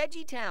time in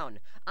VeggieTown.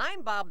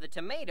 I'm Bob the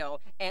Tomato,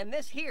 and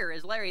this here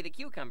is Larry the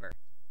Cucumber.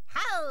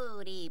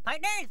 Howdy,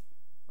 partners.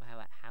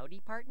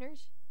 Howdy,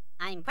 partners?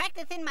 I'm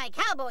practicing my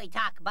cowboy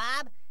talk,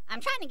 Bob. I'm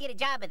trying to get a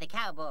job as a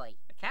cowboy.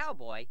 A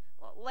cowboy?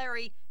 Well,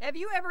 Larry, have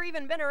you ever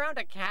even been around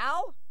a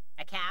cow?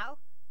 A cow?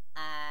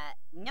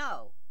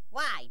 No.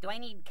 Why? Do I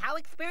need cow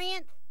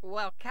experience?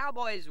 Well,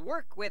 cowboys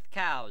work with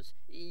cows.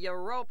 You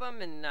rope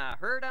them and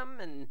herd them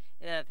and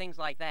things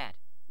like that.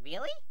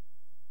 Really?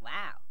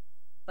 Wow.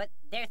 But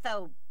they're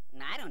so,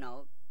 I don't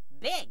know,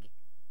 big.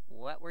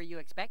 What were you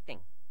expecting?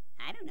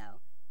 I don't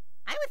know.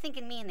 I was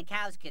thinking me and the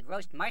cows could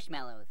roast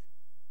marshmallows.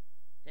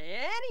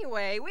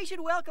 Anyway, we should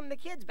welcome the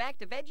kids back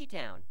to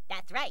VeggieTown.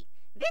 That's right.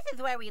 This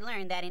is where we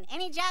learn that in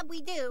any job we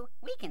do,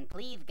 we can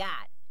please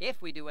God.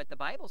 If we do what the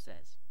Bible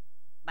says.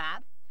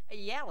 Bob?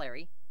 Yeah,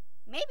 Larry.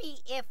 Maybe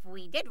if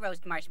we did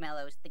roast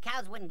marshmallows, the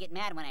cows wouldn't get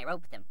mad when I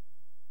roped them.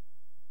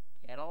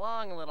 Get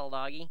along, little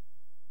doggy.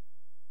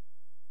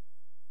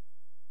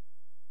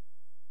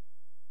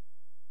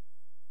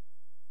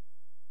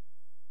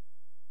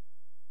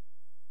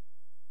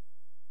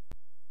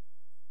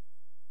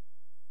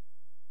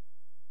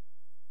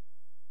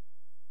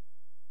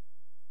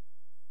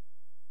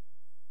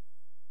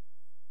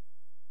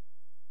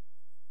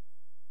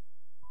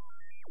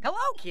 Hello,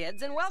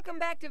 kids, and welcome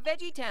back to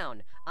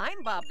VeggieTown.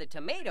 I'm Bob the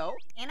Tomato.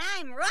 And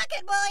I'm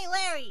Rocketboy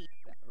Larry.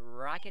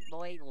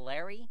 Rocketboy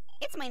Larry?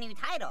 It's my new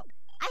title.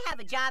 I have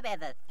a job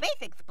as a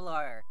space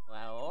explorer.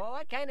 Well,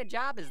 what kind of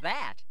job is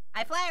that?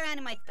 I fly around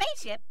in my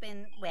spaceship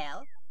and,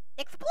 well,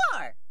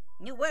 explore.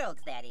 New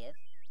worlds, that is.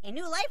 And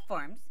new life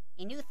forms.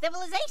 And new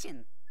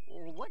civilizations.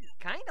 What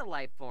kind of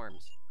life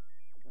forms?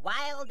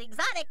 Wild,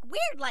 exotic,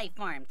 weird life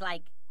forms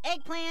like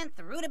eggplants,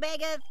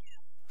 rutabagas,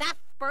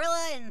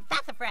 sarsaparilla, and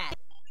sassafras.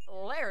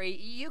 Larry,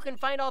 you can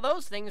find all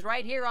those things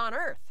right here on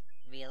Earth.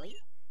 Really?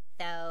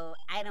 So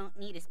I don't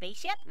need a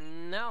spaceship?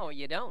 No,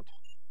 you don't.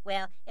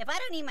 Well, if I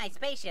don't need my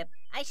spaceship,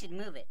 I should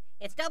move it.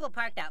 It's double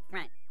parked out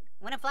front.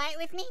 Want to fly it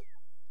with me?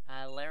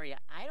 Larry,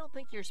 I don't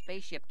think your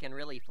spaceship can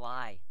really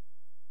fly.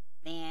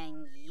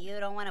 Then you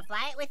don't want to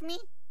fly it with me?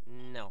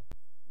 No.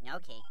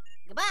 Okay.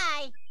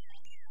 Goodbye.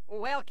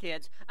 Well,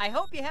 kids, I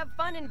hope you have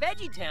fun in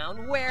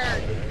VeggieTown, where...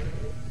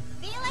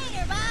 See you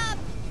later, Bob.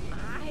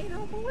 I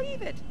don't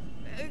believe it.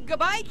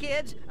 Goodbye,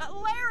 kids.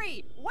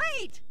 Larry,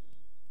 wait!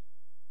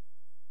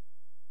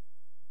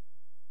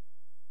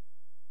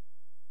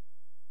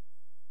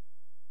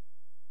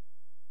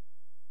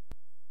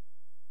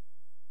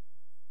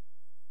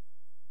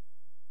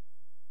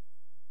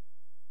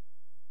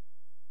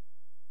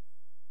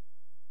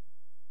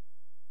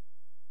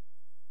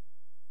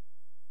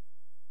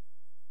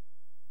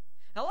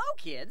 Hello,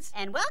 kids.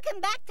 And welcome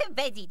back to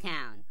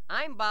VeggieTown.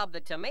 I'm Bob the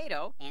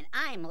Tomato. And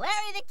I'm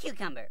Larry the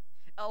Cucumber.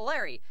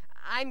 Larry,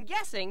 I'm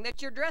guessing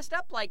that you're dressed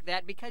up like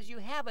that because you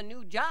have a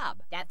new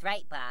job. That's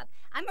right, Bob.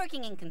 I'm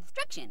working in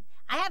construction.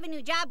 I have a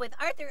new job with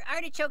Arthur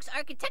Artichoke's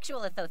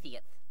Architectural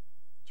Associates.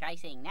 Try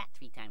saying that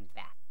 3 times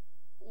fast.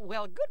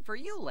 Well, good for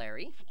you,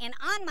 Larry. And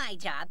on my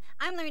job,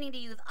 I'm learning to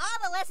use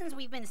all the lessons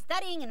we've been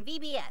studying in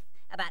VBS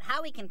about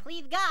how we can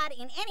please God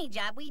in any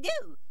job we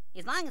do,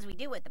 as long as we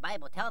do what the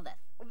Bible tells us.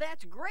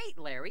 That's great,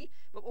 Larry.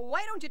 But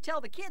why don't you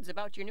tell the kids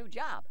about your new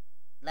job?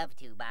 Love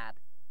to, Bob.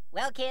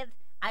 Well, kids,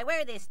 I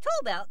wear this tool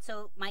belt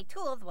so my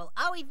tools will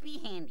always be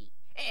handy.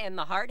 And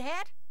the hard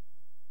hat?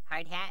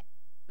 Hard hat?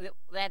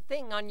 That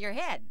thing on your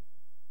head.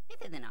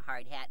 This isn't a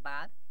hard hat,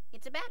 Bob.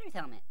 It's a batter's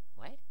helmet.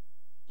 What?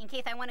 In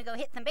case I want to go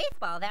hit some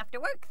baseballs after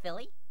work,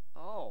 silly.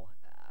 Oh,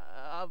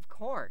 of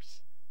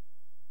course.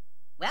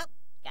 Well,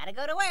 gotta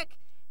go to work.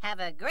 Have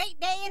a great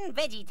day in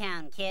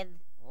VeggieTown, kids.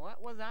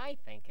 What was I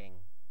thinking?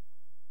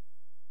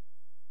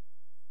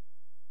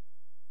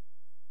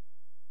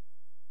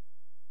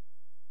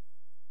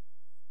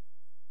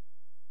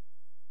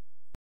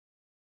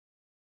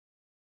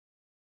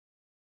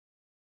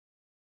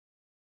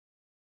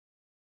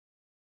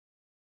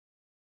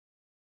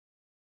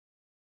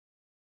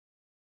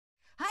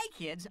 Hi,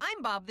 kids.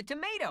 I'm Bob the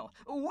Tomato.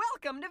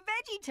 Welcome to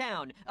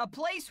VeggieTown, a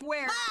place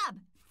where... Bob,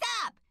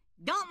 stop!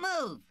 Don't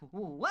move.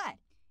 What?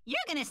 You're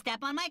gonna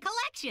step on my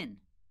collection.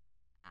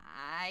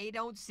 I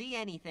don't see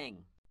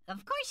anything.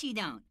 Of course you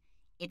don't.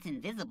 It's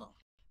invisible.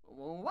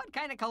 What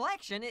kind of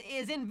collection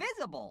is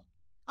invisible?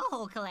 A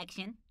whole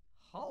collection.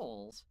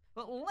 Holes?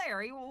 Well,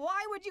 Larry,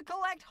 why would you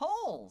collect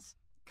holes?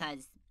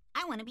 'Cause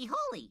I want to be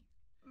holy.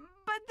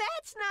 But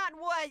that's not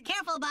what...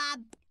 Careful,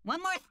 Bob.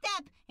 One more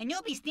step, and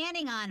you'll be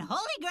standing on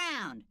holy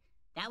ground.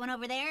 That one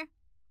over there?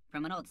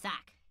 From an old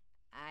sock.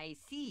 I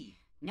see.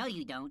 No,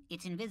 you don't.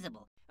 It's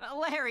invisible.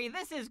 Larry,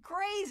 this is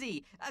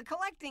crazy.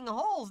 Collecting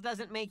holes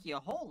doesn't make you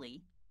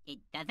holy. It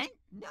doesn't?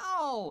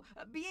 No.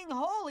 Being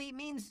holy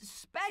means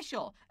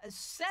special,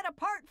 set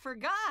apart for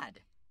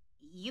God.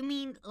 You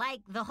mean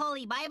like the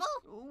Holy Bible?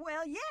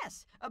 Well,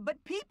 yes,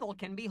 but people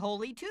can be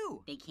holy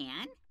too. They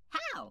can?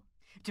 How?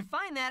 To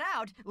find that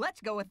out,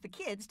 let's go with the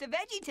kids to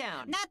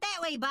VeggieTown. Not that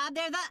way, Bob.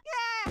 There's a...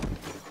 Yeah.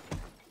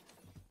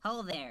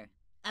 Hole there.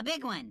 A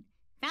big one.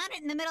 Found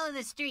it in the middle of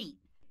the street.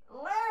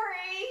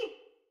 Larry!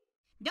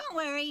 Don't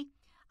worry.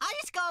 I'll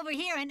just go over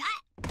here and...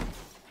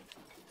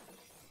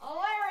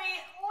 Larry,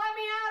 let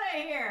me out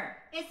of here!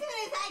 As soon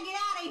as I get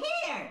out of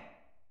here!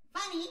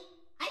 Funny,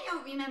 I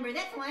don't remember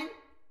this one.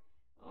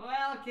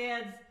 Well,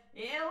 kids,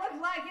 it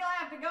looks like you'll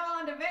have to go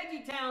on to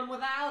VeggieTown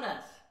without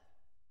us.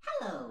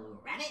 Hello,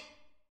 Rabbit.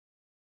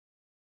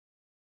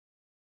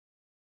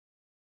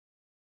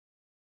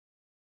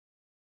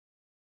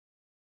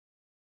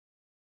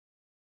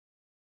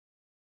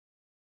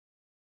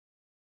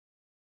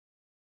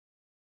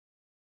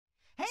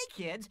 Hey,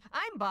 kids,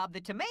 I'm Bob the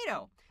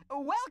Tomato.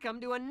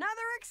 Welcome to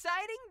another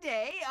exciting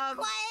day of...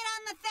 Quiet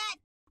on the set!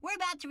 We're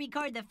about to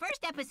record the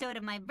first episode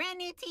of my brand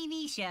new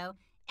TV show,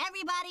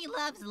 Everybody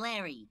Loves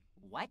Larry.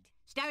 What?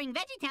 Starring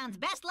VeggieTown's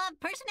best-loved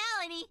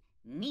personality,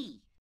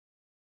 me.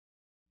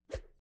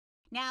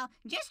 Now,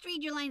 just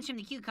read your lines from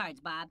the cue cards,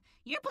 Bob.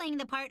 You're playing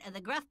the part of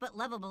the gruff but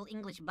lovable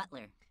English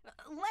butler.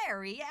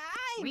 Larry,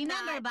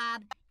 Remember,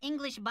 Bob,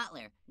 English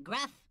butler.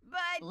 Gruff,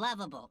 but...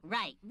 lovable.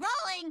 Right.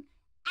 Rolling!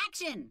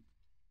 Action!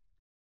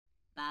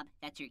 Bob,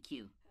 that's your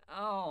cue.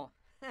 Oh.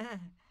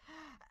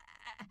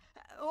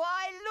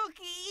 Why,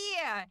 looky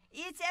here.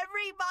 It's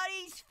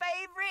everybody's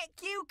favorite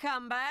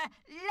cucumber,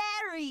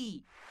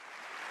 Larry.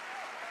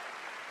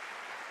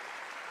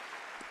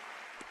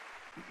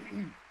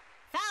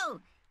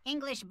 So,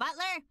 English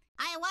butler,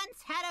 I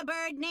once had a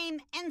bird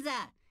named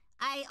Enza.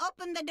 I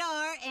opened the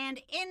door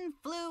and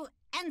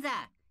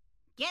influenza.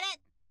 Get it?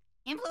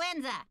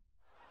 Influenza.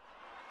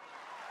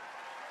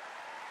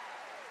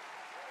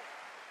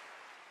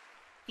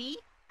 See?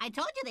 I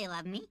told you they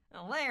love me.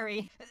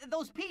 Larry,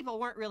 those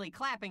people weren't really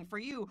clapping for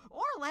you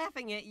or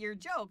laughing at your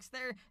jokes.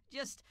 They're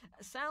just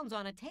sounds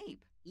on a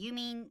tape. You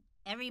mean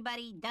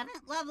everybody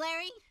doesn't love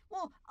Larry?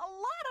 Well, a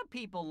lot of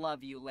people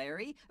love you,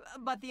 Larry.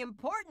 But the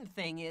important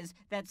thing is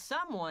that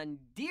someone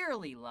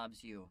dearly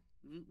loves you.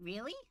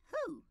 Really?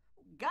 Who?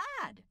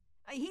 God.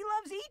 He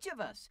loves each of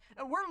us.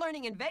 We're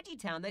learning in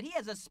VeggieTown that he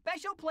has a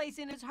special place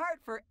in his heart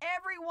for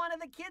every one of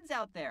the kids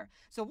out there.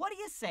 So what do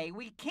you say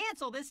we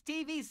cancel this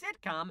TV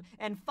sitcom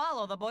and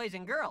follow the boys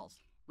and girls?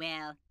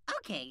 Well,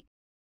 okay.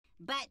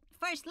 But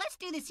first, let's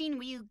do the scene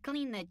where you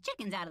clean the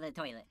chickens out of the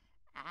toilet.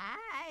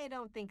 I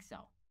don't think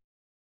so.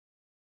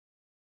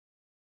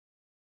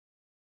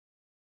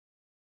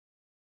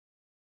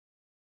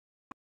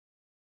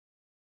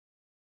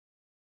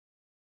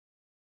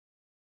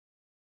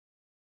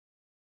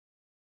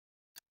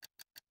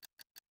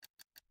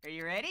 Are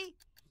you ready?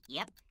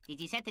 Yep. Did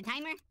you set the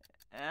timer?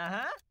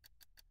 Uh-huh.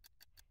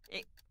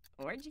 Hey,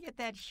 where'd you get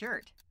that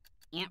shirt?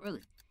 Aunt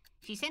Ruth.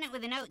 She sent it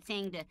with a note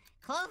saying to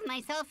clothe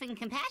myself in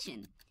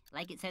compassion,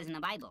 like it says in the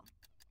Bible.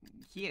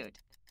 Cute.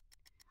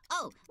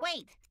 Oh,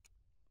 wait.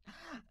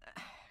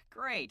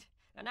 Great.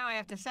 And now I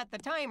have to set the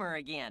timer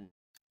again.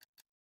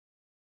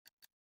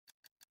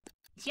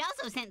 She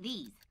also sent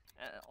these.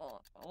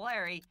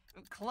 Larry,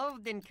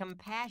 clothed in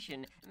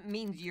compassion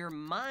means your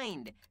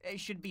mind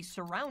should be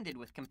surrounded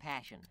with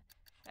compassion.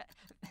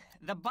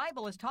 The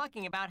Bible is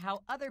talking about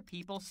how other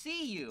people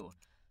see you.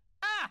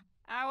 Ah,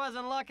 I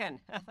wasn't looking.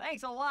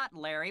 Thanks a lot,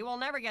 Larry. We'll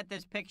never get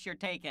this picture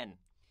taken.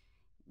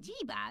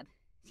 Gee, Bob,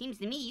 seems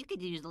to me you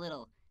could use a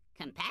little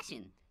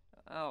compassion.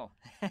 Oh,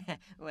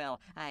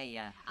 well,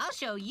 I'll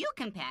show you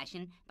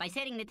compassion by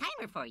setting the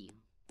timer for you.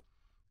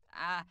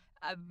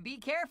 Be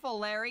careful,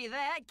 Larry.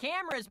 That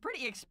camera is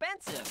pretty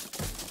expensive.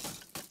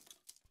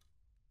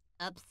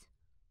 Oops.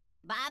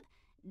 Bob,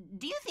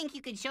 do you think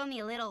you could show me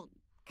a little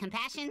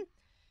compassion?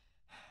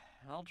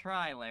 I'll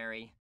try,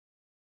 Larry.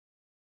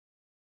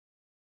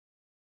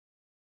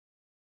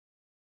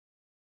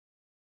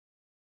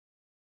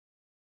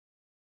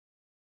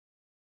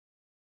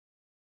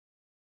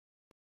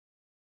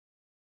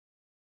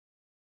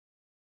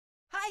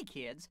 Hi,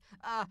 kids.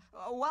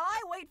 While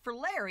I wait for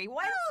Larry,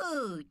 why...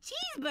 Ooh,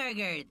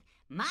 cheeseburgers!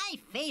 My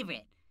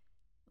favorite.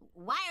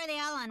 Why are they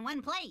all on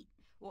one plate?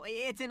 Well,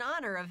 it's in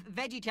honor of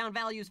VeggieTown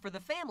Values for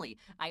the family.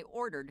 I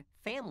ordered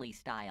family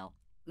style.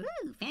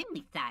 Ooh,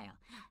 family style.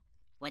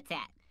 What's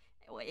that?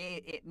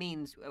 It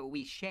means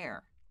we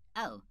share.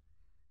 Oh.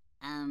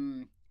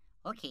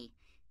 Okay.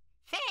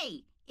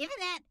 Say, isn't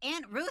that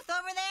Aunt Ruth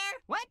over there?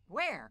 What?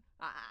 Where?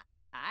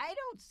 I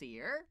don't see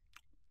her.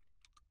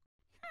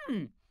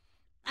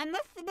 I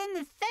must have been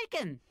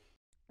mistaken.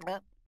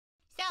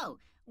 So,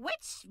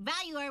 which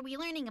value are we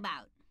learning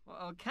about?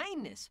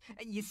 Kindness.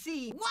 You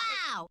see...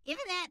 Wow!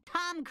 Isn't that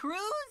Tom Cruise?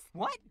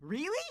 What?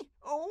 Really?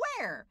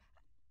 Where?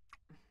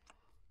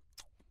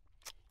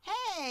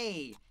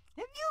 Hey!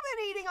 Have you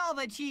been eating all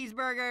the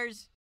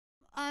cheeseburgers?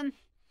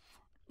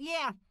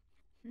 Yeah.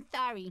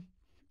 Sorry.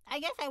 I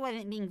guess I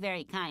wasn't being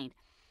very kind.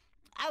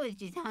 I was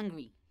just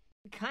hungry.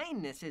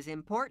 Kindness is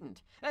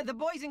important. The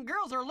boys and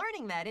girls are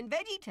learning that in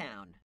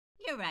VeggieTown.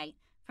 You're right.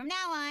 From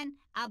now on,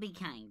 I'll be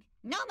kind.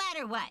 No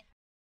matter what.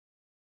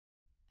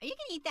 Are you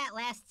gonna eat that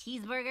last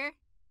cheeseburger?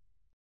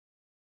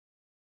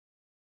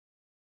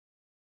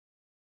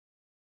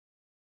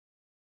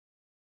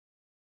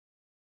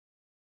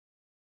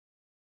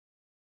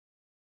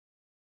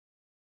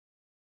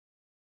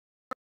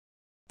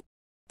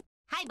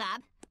 Hi,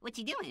 Bob. What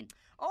you doing?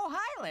 Oh,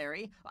 hi,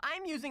 Larry.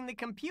 I'm using the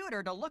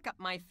computer to look up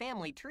my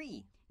family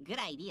tree. Good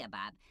idea,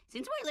 Bob.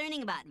 Since we're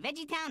learning about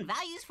VeggieTown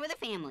Values for the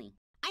family,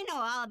 I know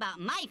all about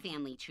my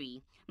family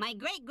tree. My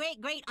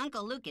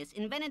great-great-great-uncle Lucas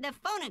invented the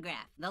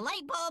phonograph, the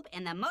light bulb,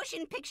 and the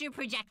motion picture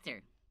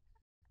projector.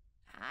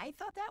 I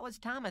thought that was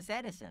Thomas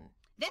Edison.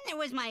 Then there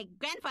was my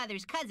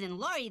grandfather's cousin,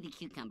 Lori the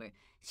Cucumber.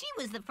 She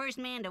was the first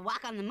man to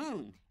walk on the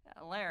moon.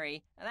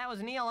 Larry, that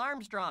was Neil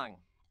Armstrong.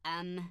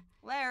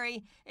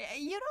 Larry,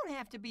 you don't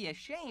have to be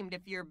ashamed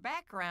if your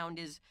background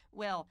is,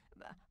 well,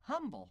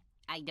 humble.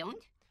 I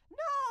don't?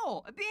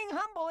 No, being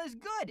humble is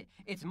good.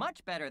 It's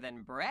much better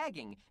than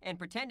bragging and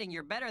pretending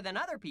you're better than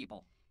other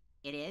people.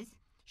 It is?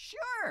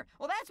 Sure.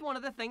 Well, that's one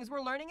of the things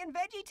we're learning in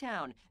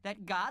VeggieTown,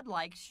 that God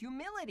likes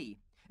humility.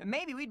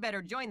 Maybe we'd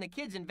better join the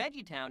kids in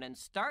VeggieTown and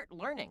start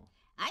learning.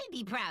 I'd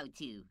be proud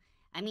to.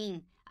 I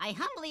mean, I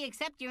humbly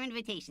accept your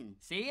invitation.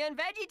 See you in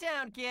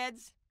VeggieTown,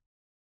 kids.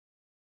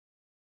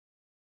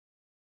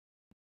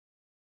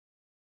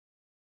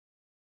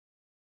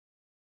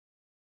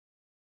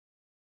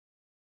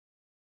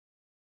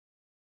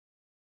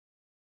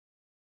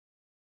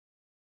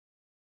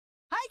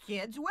 Hi,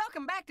 kids.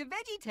 Welcome back to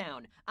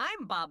VeggieTown.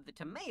 I'm Bob the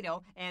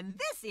Tomato, and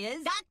this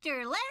is...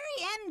 Dr. Larry,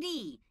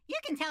 M.D. You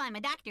can tell I'm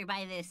a doctor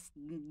by this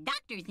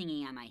doctor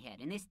thingy on my head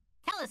and this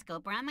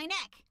telescope around my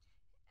neck.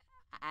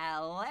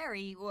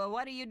 Larry,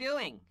 what are you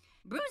doing?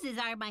 Bruises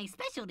are my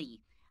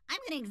specialty. I'm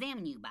going to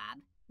examine you, Bob.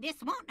 This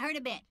won't hurt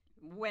a bit.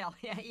 Well,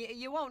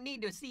 you won't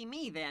need to see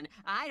me then.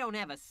 I don't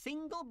have a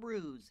single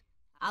bruise.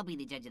 I'll be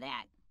the judge of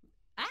that.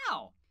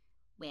 Ow!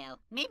 Well,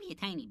 maybe a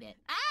tiny bit.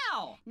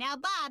 Ow! Now,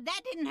 Bob,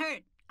 that didn't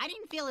hurt. I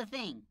didn't feel a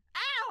thing.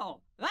 Ow!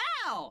 Ow!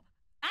 Ow!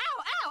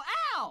 Ow!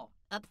 Ow!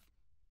 Oops.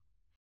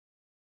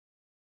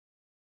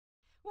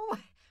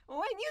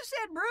 When you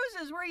said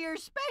bruises were your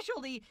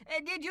specialty,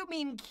 did you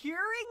mean curing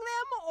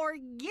them or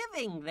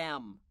giving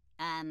them?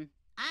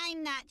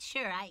 I'm not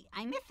sure.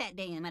 I missed that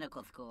day in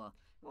medical school.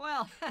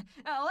 Well,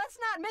 let's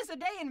not miss a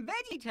day in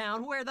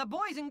VeggieTown where the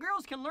boys and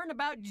girls can learn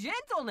about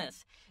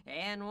gentleness.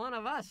 And one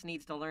of us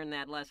needs to learn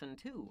that lesson,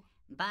 too.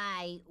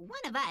 By one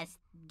of us,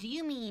 do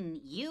you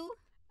mean you?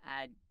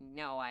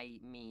 No, I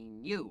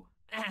mean you.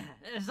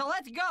 So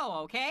let's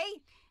go, okay?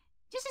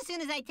 Just as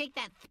soon as I take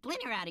that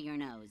splinter out of your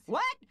nose.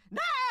 What?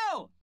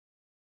 No!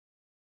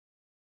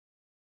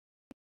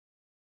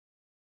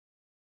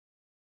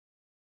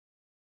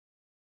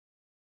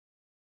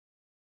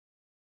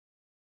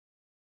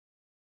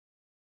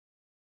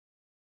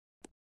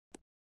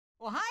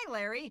 Well, hi,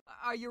 Larry.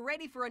 Are you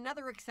ready for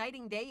another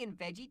exciting day in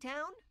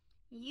VeggieTown?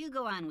 You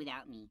go on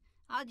without me.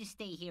 I'll just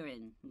stay here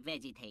and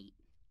vegetate.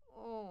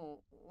 Oh,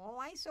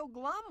 why so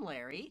glum,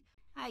 Larry?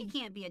 I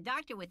can't be a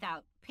doctor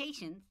without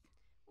patients.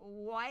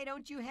 Why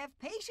don't you have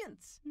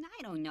patience?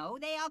 I don't know.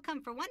 They all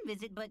come for one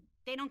visit, but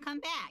they don't come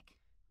back.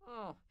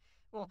 Oh,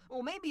 well,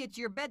 maybe it's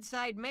your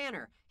bedside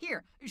manner.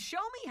 Here, show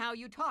me how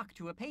you talk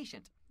to a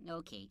patient.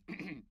 Okay.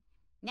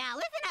 Now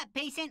listen up,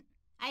 patient.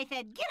 I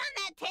said get on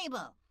that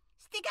table.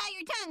 Stick out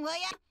your tongue, will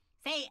ya?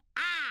 Say,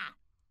 ah!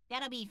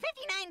 That'll be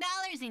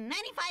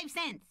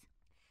 $59.95.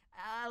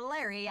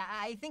 Larry,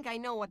 I think I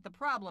know what the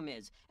problem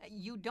is.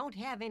 You don't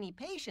have any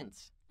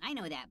patience. I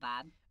know that,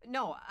 Bob.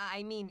 No,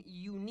 I mean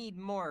you need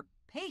more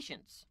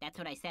patience. That's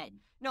what I said.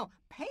 No,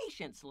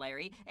 patience,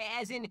 Larry,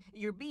 as in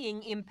you're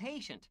being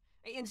impatient.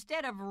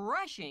 Instead of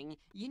rushing,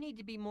 you need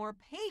to be more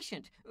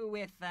patient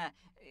with,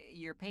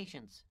 your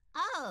patients.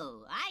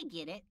 Oh, I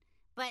get it.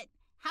 But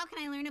how can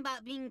I learn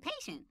about being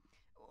patient?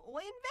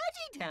 Well,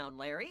 in VeggieTown,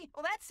 Larry.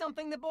 Well, that's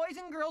something the boys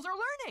and girls are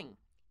learning.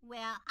 Well,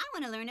 I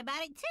want to learn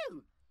about it,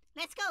 too.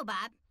 Let's go,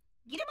 Bob.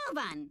 Get a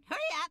move on. Hurry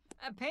up.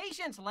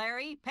 Patience,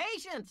 Larry.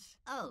 Patience.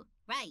 Oh,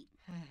 right.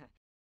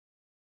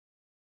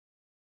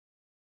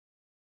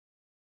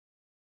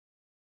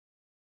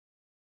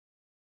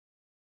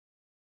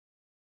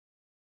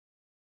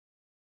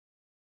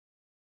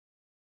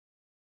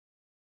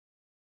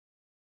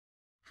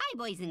 Hi,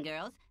 boys and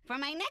girls. For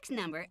my next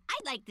number,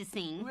 I'd like to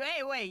sing...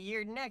 Wait,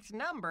 your next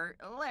number?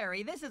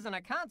 Larry, this isn't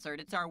a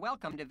concert. It's our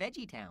welcome to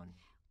VeggieTown.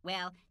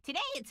 Well, today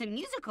it's a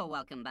musical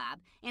welcome, Bob.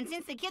 And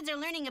since the kids are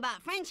learning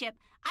about friendship,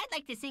 I'd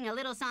like to sing a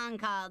little song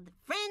called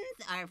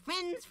Friends Are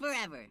Friends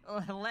Forever.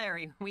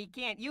 Larry, we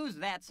can't use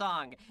that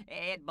song.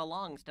 It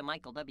belongs to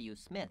Michael W.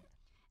 Smith.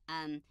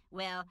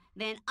 Well,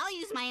 then I'll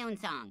use my own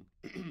song.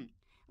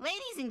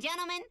 Ladies and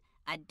gentlemen,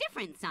 a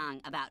different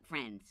song about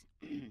friends.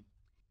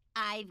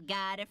 I've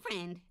got a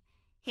friend.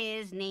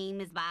 His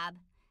name is Bob.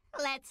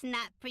 Let's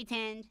not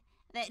pretend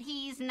that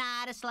he's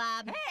not a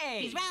slob.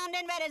 Hey! He's round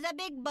and red as a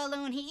big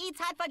balloon. He eats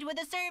hot fudge with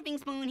a serving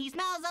spoon. He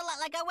smells a lot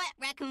like a wet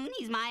raccoon.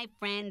 He's my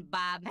friend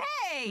Bob.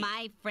 Hey!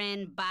 My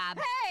friend Bob.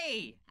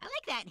 Hey! I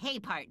like that hey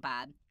part,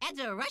 Bob. Adds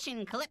a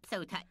Russian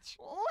calypso touch.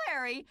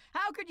 Larry,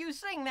 how could you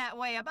sing that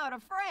way about a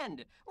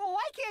friend? Well,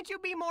 why can't you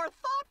be more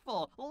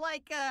thoughtful,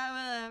 like,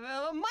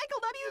 Michael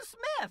W.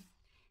 Smith?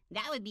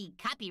 That would be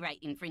copyright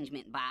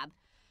infringement, Bob.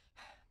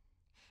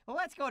 Well,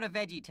 let's go to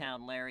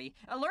VeggieTown, Larry.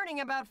 Learning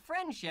about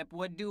friendship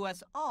would do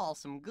us all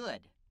some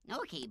good.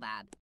 Okay,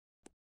 Bob.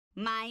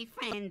 My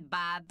friend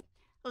Bob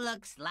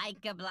looks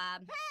like a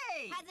blob.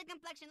 Hey! Has a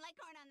complexion like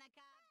corn on the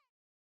cob.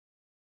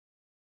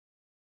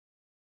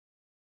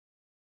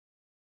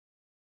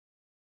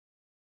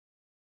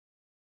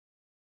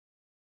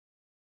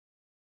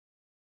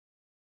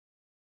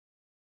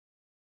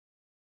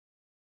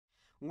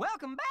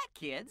 Welcome back,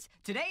 kids.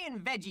 Today in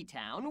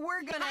VeggieTown,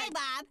 we're gonna... Hi,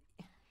 Bob.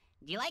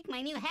 Do you like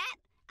my new hat?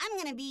 I'm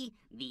gonna be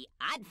the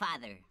Odd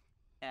Father.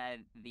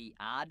 The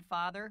Odd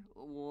Father?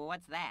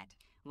 What's that?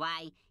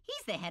 Why,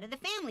 he's the head of the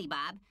family,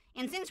 Bob.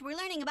 And since we're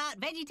learning about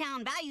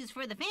VeggieTown values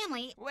for the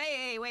family...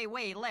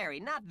 Wait, Larry,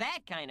 not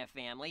that kind of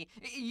family.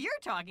 You're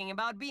talking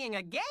about being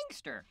a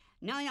gangster.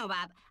 No,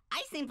 Bob.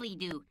 I simply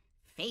do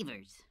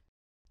favors.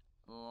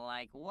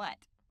 Like what?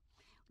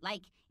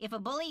 Like, if a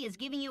bully is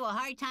giving you a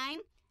hard time,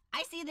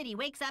 I see that he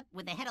wakes up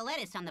with a head of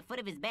lettuce on the foot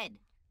of his bed.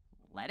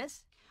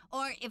 Lettuce?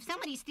 Or if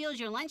somebody steals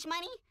your lunch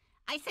money,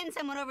 I send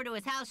someone over to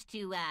his house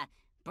to,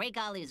 break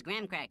all his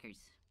graham crackers.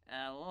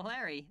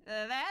 Larry,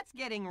 that's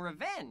getting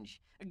revenge.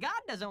 God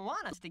doesn't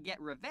want us to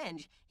get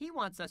revenge. He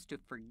wants us to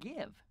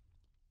forgive.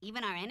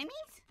 Even our enemies?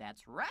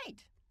 That's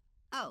right.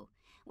 Oh,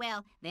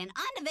 well, then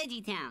on to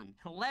VeggieTown.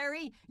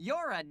 Larry,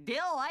 you're a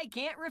dill I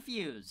can't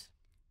refuse.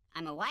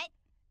 I'm a what?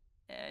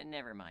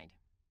 Never mind.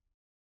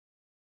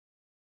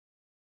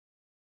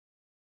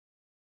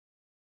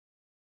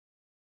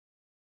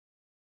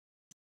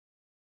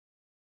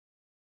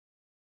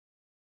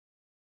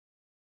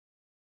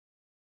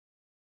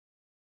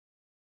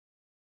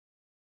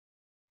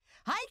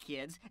 Hi,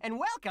 kids, and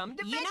welcome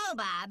to You know,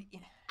 Bob,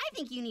 I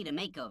think you need a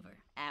makeover.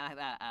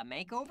 A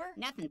makeover?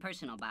 Nothing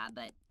personal, Bob,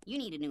 but you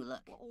need a new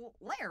look.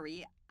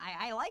 Larry,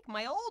 I like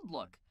my old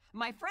look.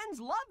 My friends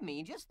love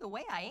me just the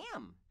way I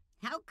am.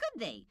 How could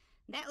they?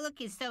 That look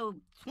is so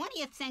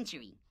 20th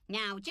century.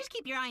 Now, just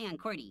keep your eye on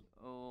Cordy.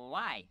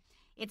 Why?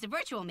 It's a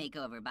virtual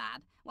makeover,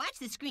 Bob. Watch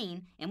the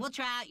screen, and we'll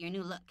try out your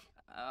new look.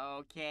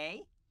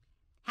 Okay.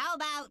 How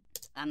about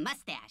A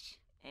mustache.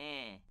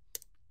 Eh.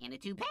 And a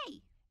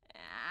toupee.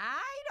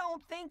 I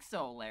don't think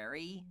so,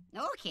 Larry.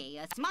 Okay,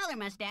 a smaller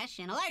mustache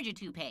and a larger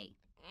toupee.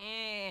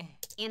 Eh.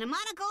 And a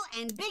monocle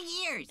and big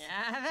ears.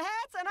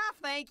 That's enough,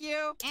 thank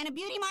you. And a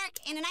beauty mark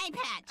and an eye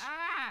patch.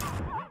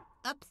 Ah!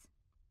 Oops.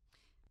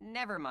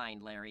 Never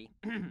mind, Larry.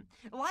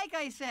 Like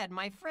I said,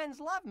 my friends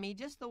love me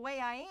just the way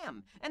I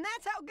am. And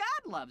that's how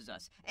God loves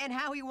us, and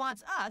how he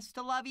wants us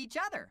to love each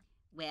other.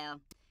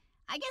 Well,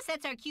 I guess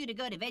that's our cue to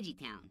go to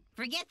VeggieTown.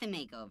 Forget the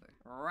makeover.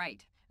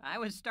 Right. I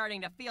was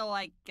starting to feel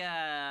like,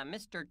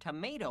 Mr.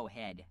 Tomato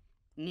Head.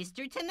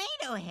 Mr.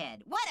 Tomato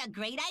Head. What a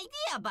great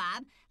idea,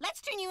 Bob.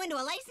 Let's turn you into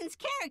a licensed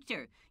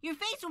character. Your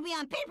face will be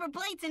on paper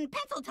plates and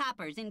pencil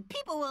toppers, and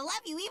people will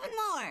love you even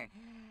more.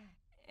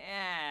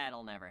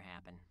 It'll never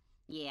happen.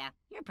 Yeah,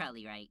 you're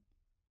probably right.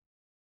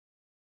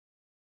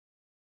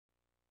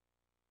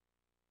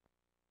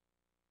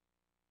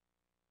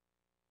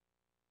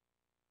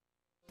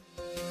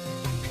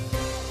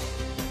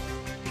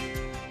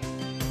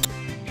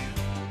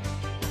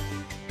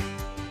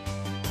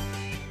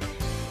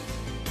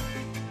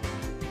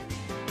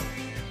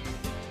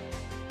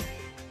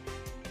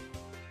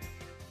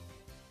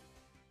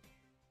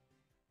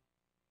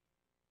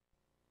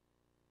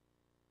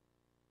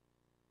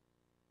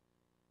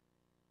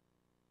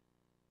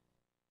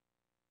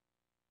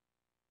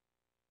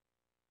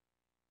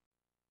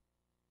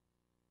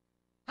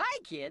 Hi,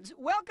 kids.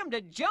 Welcome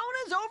to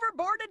Jonah's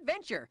Overboard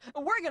Adventure.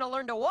 We're going to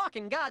learn to walk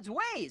in God's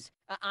ways.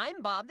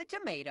 I'm Bob the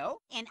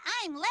Tomato. And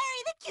I'm Larry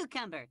the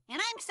Cucumber, and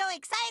I'm so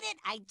excited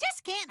I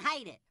just can't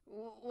hide it.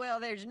 Well,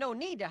 there's no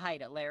need to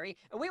hide it, Larry.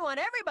 We want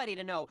everybody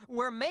to know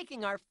we're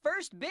making our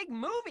first big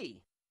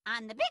movie.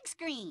 On the big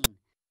screen.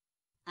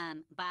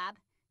 Bob,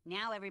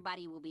 now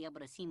everybody will be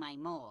able to see my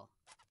mole.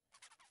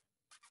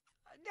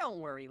 Don't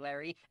worry,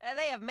 Larry.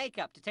 They have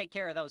makeup to take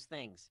care of those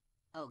things.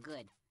 Oh,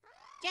 good.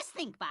 Just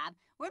think, Bob,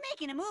 we're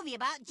making a movie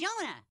about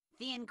Jonah,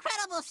 the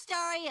incredible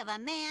story of a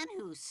man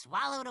who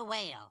swallowed a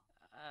whale.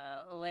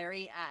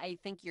 Larry, I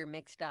think you're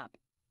mixed up.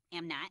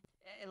 Am not.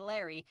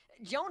 Larry,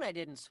 Jonah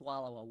didn't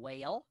swallow a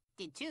whale.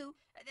 Did too.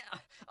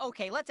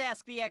 Okay, let's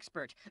ask the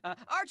expert.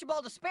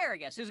 Archibald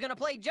Asparagus, who's gonna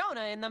play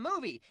Jonah in the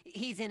movie.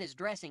 He's in his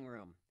dressing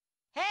room.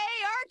 Hey,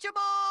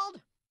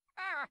 Archibald!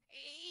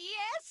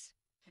 Yes?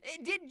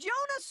 Did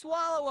Jonah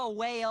swallow a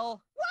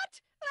whale?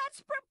 What?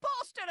 That's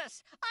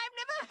preposterous! I've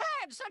never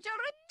heard such a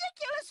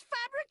ridiculous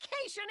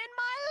fabrication in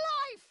my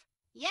life!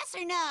 Yes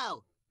or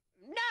no?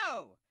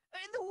 No!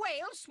 The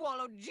whale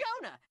swallowed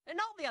Jonah,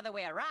 not the other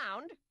way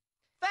around.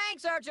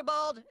 Thanks,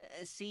 Archibald.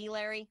 See,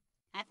 Larry?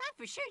 I thought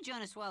for sure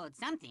Jonah swallowed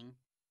something.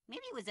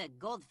 Maybe it was a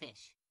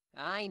goldfish.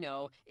 I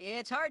know.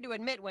 It's hard to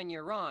admit when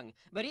you're wrong,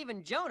 but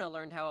even Jonah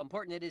learned how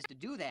important it is to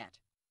do that.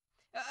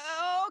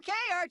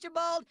 Okay,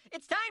 Archibald,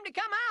 it's time to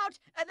come out.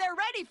 They're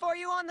ready for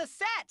you on the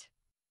set.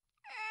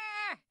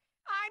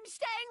 I'm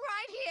staying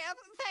right here,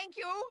 thank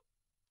you.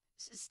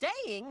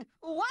 Staying?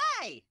 Why?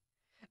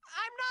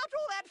 I'm not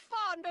all that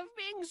fond of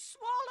being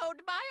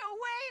swallowed by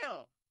a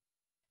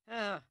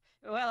whale.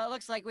 Well, it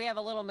looks like we have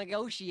a little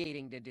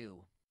negotiating to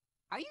do.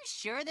 Are you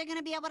sure they're going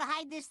to be able to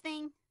hide this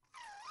thing?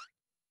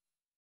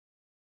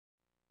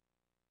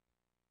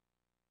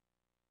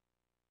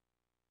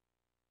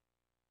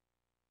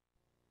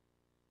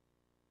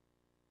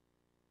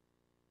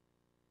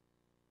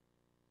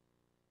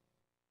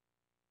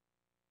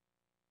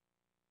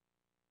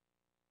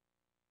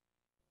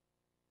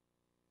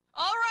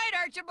 All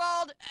right,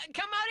 Archibald,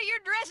 come out of your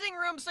dressing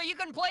room so you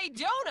can play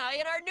Jonah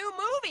in our new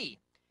movie.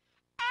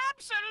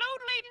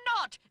 Absolutely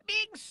not!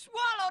 Being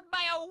swallowed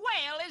by a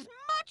whale is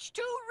much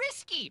too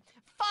risky.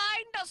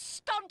 Find a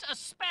stunt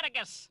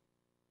asparagus.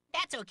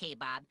 That's okay,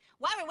 Bob.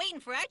 While we're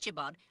waiting for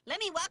Archibald, let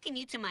me welcome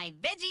you to my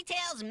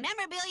VeggieTales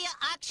memorabilia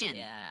auction.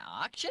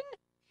 Auction?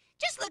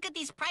 Just look at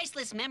these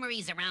priceless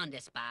memories around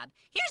us, Bob.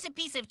 Here's a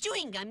piece of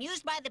chewing gum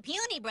used by the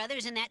Peony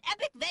brothers in that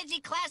epic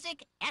veggie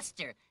classic,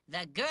 Esther,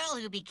 the girl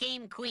who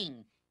became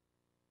queen.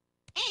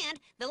 And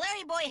the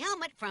Larry Boy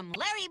helmet from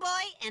Larry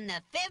Boy and the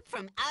fib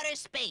from outer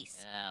space.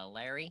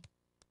 Larry?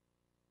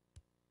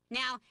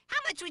 Now,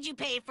 how much would you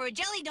pay for a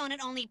jelly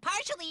donut only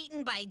partially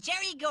eaten by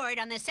Jerry Gord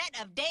on the set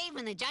of Dave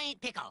and the Giant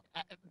Pickle?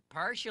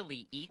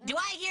 Partially eaten? Do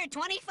I hear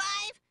 25?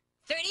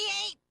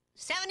 38?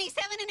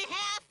 77 and a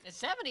half?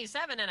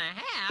 77 and a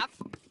half?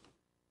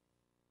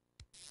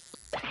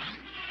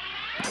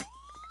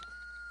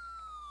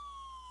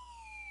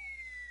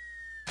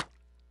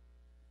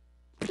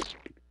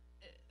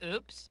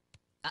 Oops.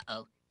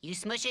 Uh-oh. You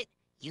smush it,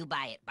 you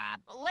buy it,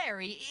 Bob.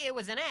 Larry, it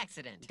was an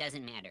accident.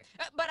 Doesn't matter.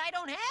 But I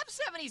don't have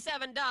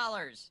 $77.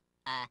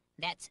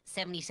 That's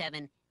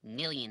 $77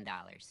 million.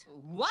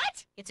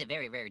 What? It's a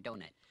very rare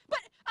donut. But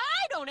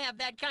I don't have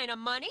that kind of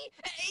money.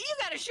 You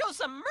gotta show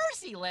some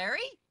mercy, Larry.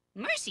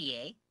 Mercy,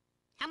 eh?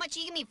 How much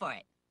you give me for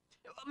it?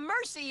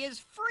 Mercy is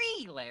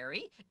free,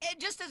 Larry.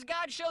 Just as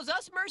God shows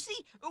us mercy,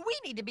 we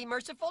need to be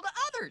merciful to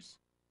others.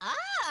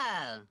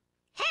 Oh.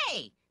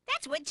 Hey,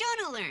 that's what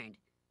Jonah learned.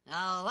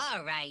 Oh,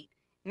 all right.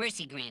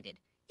 Mercy granted.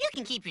 You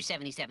can keep your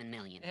 77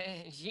 million.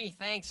 Gee,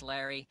 thanks,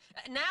 Larry.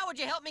 Now would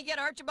you help me get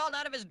Archibald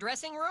out of his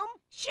dressing room?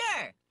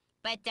 Sure.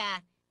 But,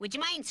 would you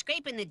mind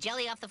scraping the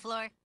jelly off the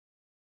floor?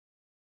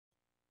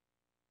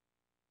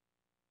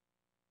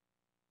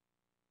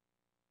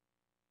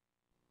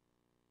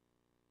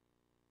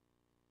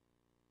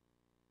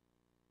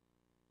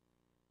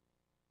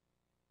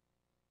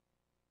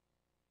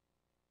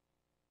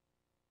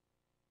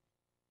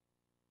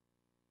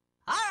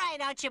 All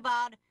right,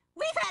 Archibald.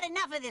 We've had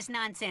enough of this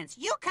nonsense.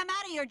 You come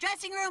out of your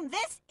dressing room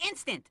this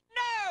instant.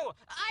 No!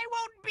 I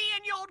won't be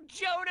in your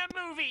Jonah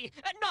movie!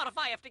 Not if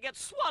I have to get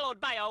swallowed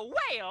by a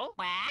whale!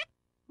 Quack.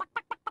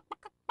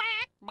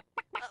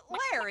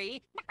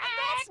 Larry,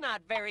 that's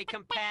not very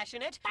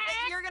compassionate.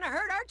 You're gonna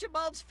hurt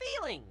Archibald's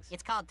feelings.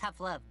 It's called tough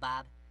love,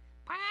 Bob.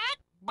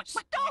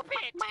 Stop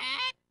it!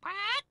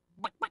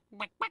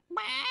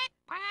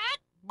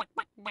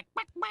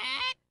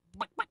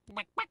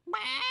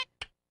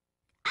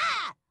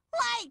 Ah!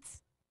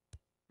 Lights!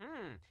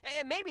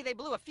 Maybe they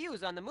blew a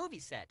fuse on the movie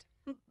set.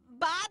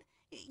 Bob,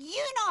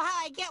 you know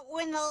how I get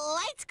when the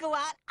lights go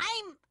out.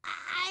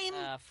 I'm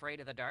Afraid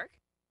of the dark?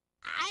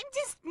 I'm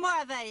just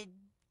more of a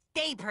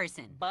day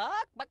person.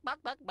 Buck, buck, buck,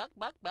 buck, buck,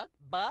 buck, buck,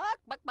 buck,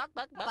 buck, buck,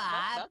 buck, buck,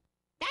 Bob, buck.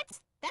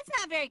 that's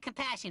not very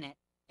compassionate.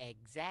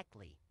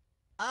 Exactly.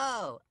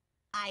 Oh,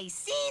 I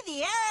see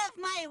the error of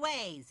my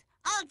ways.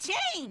 I'll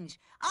change.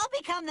 I'll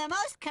become the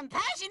most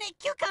compassionate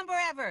cucumber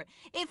ever.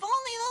 If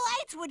only the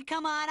lights would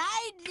come on,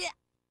 I'd...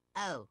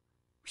 Oh.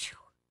 Whew.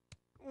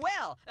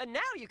 Well, now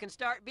you can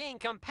start being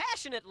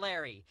compassionate,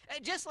 Larry.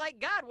 Just like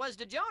God was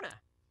to Jonah.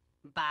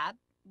 Bob,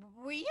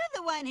 were you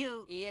the one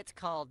who... It's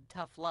called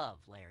tough love,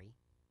 Larry.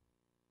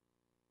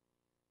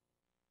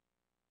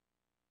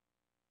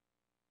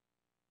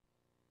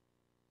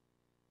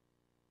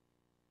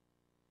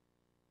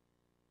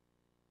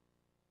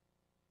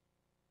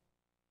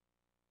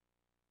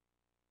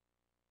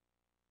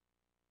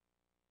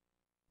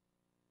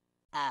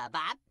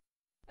 Bob?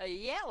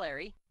 Yeah,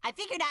 Larry. I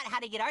figured out how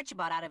to get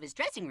Archibald out of his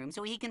dressing room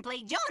so he can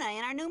play Jonah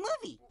in our new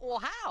movie. Well,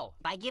 how?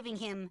 By giving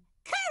him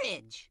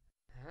courage.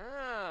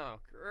 Oh,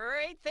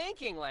 great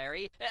thinking,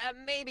 Larry.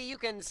 Maybe you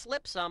can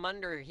slip some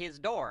under his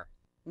door.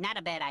 Not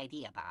a bad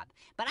idea, Bob.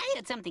 But I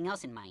had something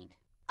else in mind.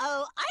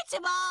 Oh,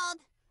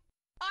 Archibald!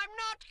 I'm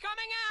not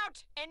coming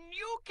out, and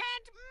you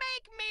can't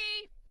make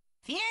me!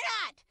 Fear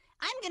not!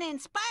 I'm gonna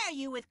inspire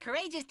you with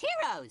courageous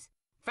heroes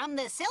from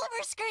the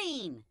silver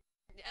screen.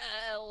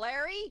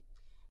 Larry?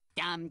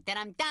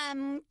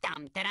 Dum-da-dum-dum,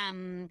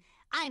 dum-da-dum.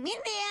 I'm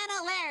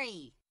Indiana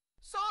Larry.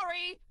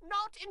 Sorry,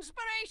 not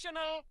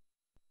inspirational.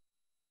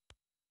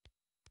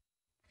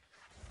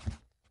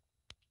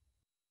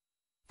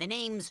 The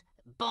name's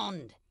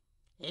Bond.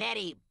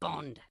 Larry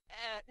Bond.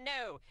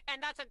 No,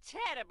 and that's a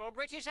terrible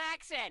British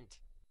accent.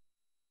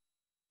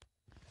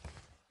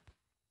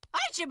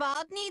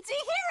 Archibald needs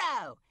a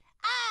hero.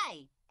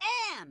 I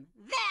am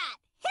that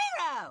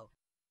hero.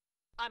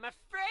 I'm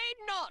afraid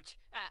not.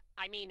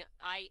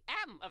 I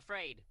am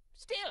afraid.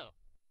 Still.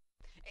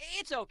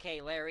 It's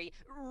okay, Larry.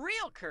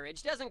 Real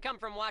courage doesn't come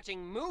from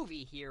watching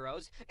movie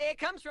heroes. It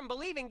comes from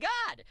believing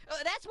God.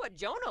 That's what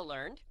Jonah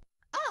learned.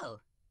 Oh,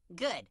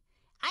 good.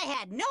 I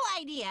had no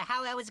idea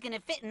how I was going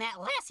to fit in that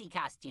lassie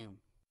costume.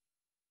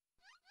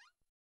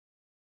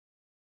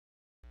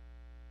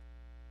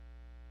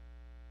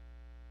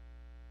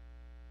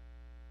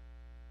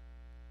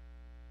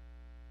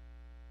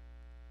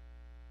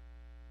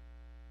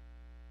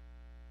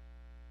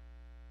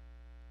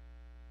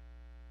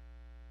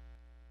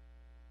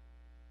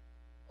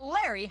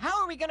 Larry,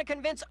 how are we going to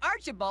convince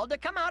Archibald to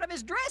come out of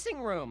his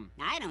dressing room?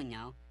 I don't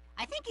know.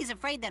 I think he's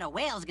afraid that a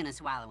whale's going to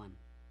swallow him.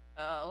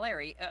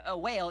 Larry, a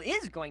whale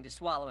is going to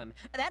swallow him.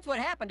 That's what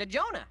happened to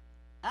Jonah.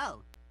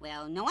 Oh,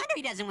 well, no wonder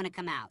he doesn't want to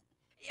come out.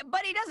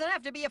 But he doesn't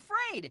have to be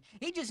afraid.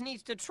 He just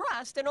needs to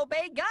trust and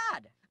obey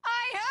God.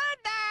 I heard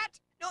that!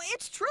 No,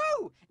 it's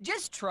true.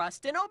 Just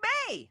trust and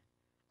obey.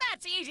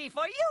 That's easy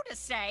for you to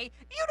say.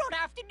 You don't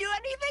have to do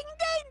anything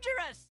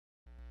dangerous.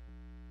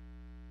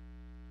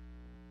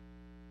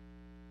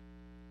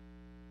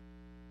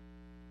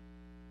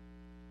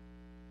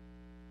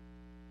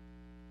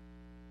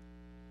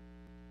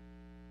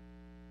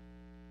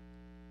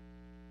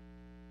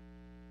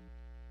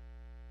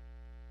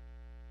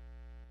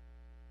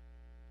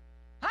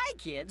 Hi,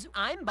 kids.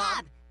 I'm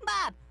Bob.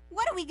 Bob,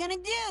 what are we gonna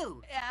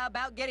do?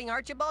 About getting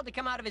Archibald to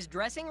come out of his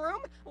dressing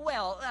room?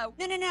 Well,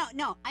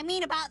 No. I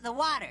mean about the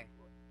water.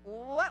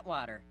 What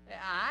water?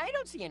 I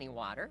don't see any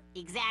water.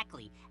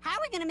 Exactly. How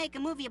are we gonna make a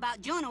movie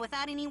about Jonah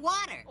without any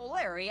water?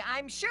 Larry,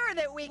 I'm sure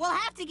that we... We'll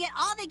have to get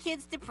all the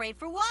kids to pray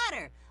for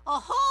water. A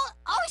whole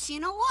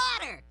ocean of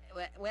water.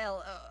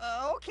 Well,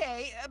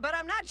 okay, but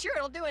I'm not sure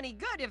it'll do any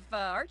good if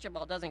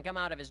Archibald doesn't come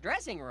out of his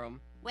dressing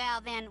room.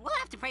 Well, then, we'll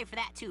have to pray for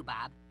that too,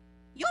 Bob.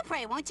 You'll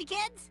pray, won't you,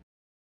 kids?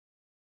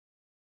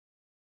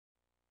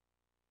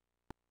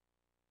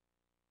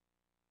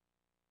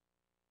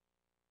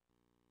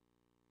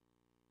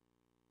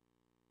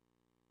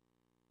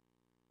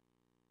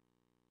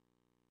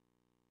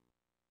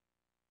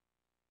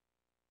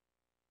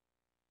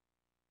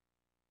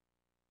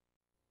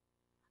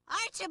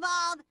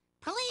 Archibald,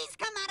 please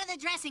come out of the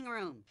dressing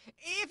room.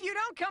 If you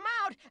don't come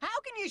out, how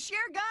can you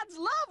share God's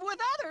love with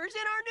others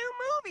in our new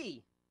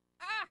movie?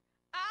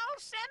 I'll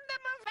send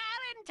them a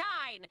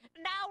Valentine.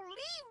 Now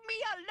leave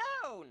me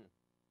alone.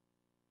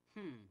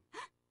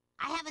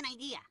 I have an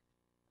idea.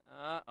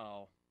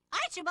 Uh-oh.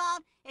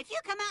 Archibald, if you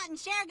come out and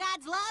share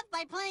God's love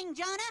by playing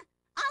Jonah,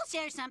 I'll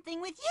share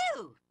something with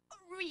you.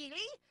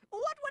 Really?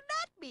 What would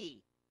that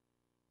be?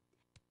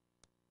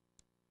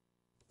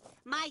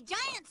 My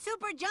giant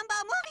super jumbo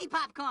movie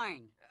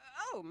popcorn.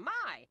 Oh,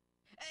 my.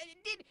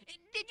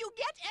 Did you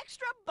get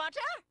extra butter?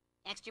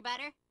 Extra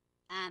butter?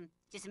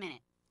 Just a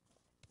minute.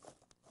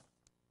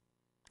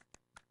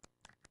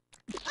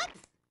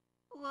 Oops!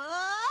 Whoa!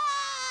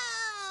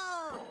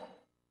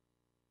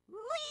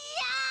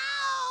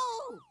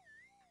 Wee-ow!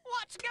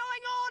 What's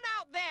going on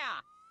out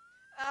there?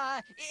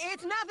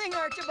 It's nothing,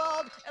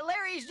 Archibald.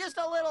 Larry's just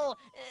a little,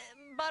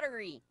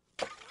 buttery.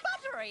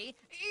 Buttery?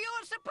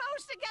 You're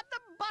supposed to get the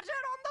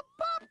butter on the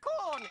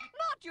popcorn,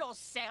 not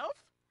yourself.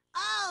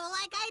 Oh,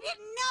 like I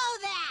didn't know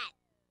that!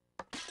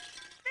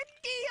 The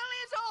deal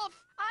is off.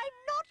 I'm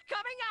not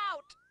coming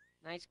out.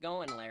 Nice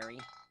going, Larry.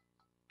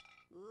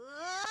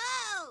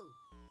 Whoa!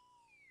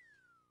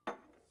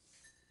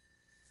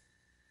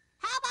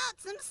 How about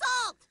some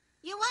salt?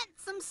 You want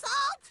some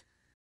salt?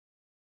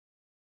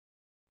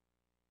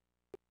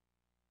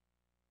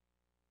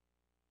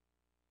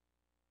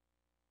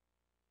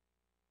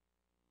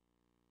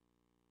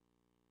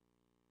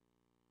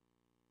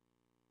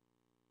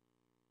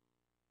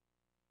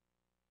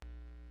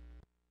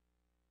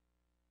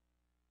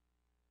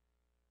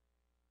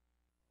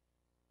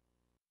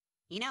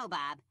 You know,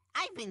 Bob,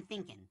 I've been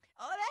thinking.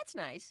 Oh, that's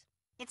nice.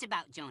 It's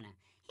about Jonah.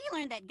 He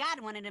learned that God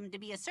wanted him to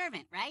be a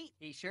servant, right?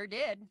 He sure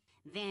did.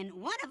 Then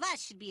one of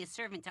us should be a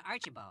servant to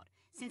Archibald.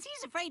 Since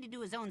he's afraid to do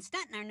his own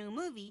stunt in our new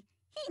movie,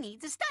 he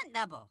needs a stunt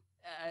double.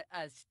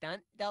 A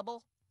stunt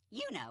double?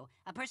 You know,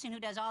 a person who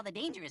does all the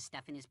dangerous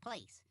stuff in his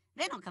place.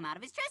 Then he'll come out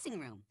of his dressing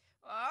room.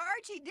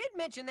 Archie did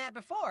mention that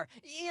before.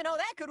 You know,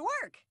 that could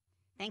work.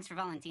 Thanks for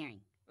volunteering.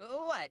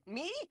 What,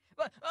 me?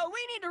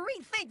 We need to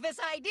rethink this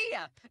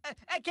idea.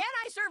 Can't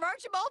I serve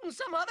Archibald in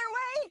some other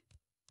way?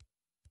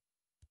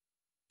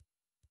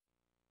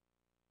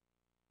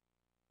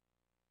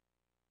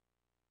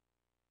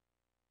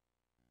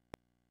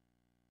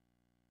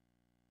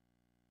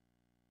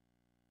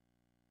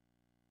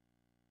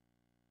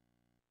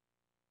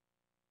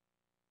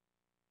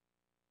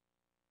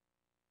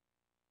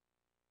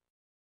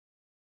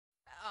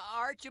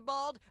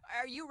 Archibald,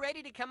 are you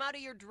ready to come out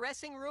of your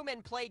dressing room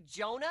and play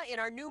Jonah in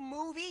our new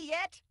movie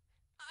yet?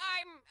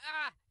 I'm,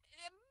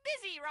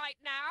 busy right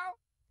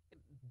now.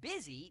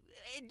 Busy?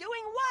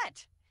 Doing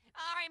what?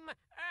 I'm,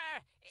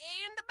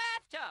 in the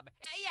bathtub.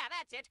 Yeah,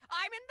 that's it.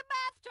 I'm in the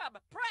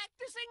bathtub,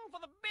 practicing for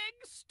the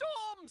big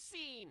storm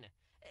scene.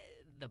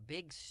 The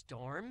big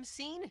storm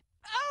scene?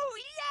 Oh,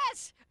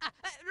 yes!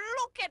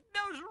 Look at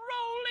those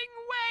rolling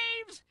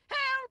waves!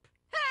 Help!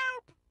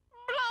 Help!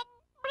 Blub!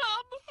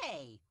 Blub!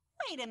 Hey,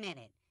 wait a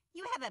minute.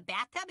 You have a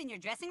bathtub in your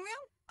dressing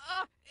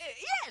room?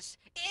 Yes.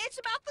 It's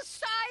about the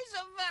size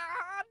of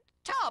a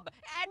tub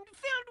and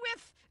filled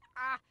with,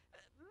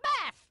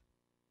 bath.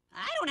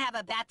 I don't have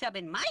a bathtub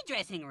in my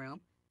dressing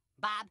room.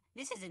 Bob,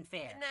 this isn't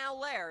fair. Now,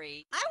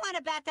 Larry. I want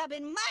a bathtub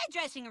in my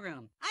dressing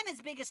room. I'm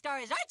as big a star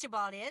as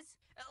Archibald is.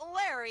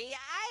 Larry,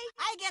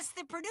 I guess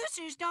the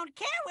producers don't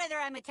care whether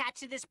I'm attached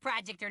to this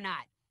project or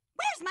not.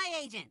 Where's my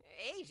agent?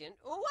 Agent?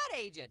 What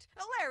agent?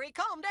 Larry,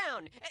 calm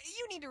down.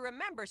 You need to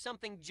remember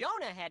something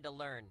Jonah had to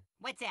learn.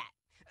 What's that?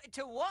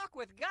 To walk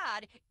with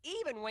God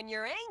even when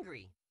you're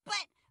angry.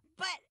 But...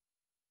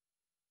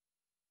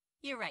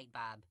 You're right,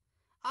 Bob.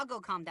 I'll go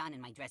calm down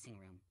in my dressing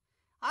room.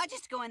 I'll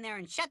just go in there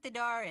and shut the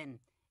door and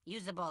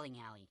use the bowling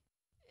alley.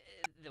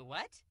 The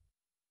what?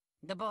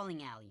 The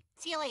bowling alley.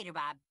 See you later,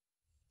 Bob.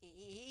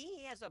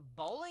 He has a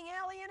bowling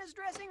alley in his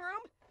dressing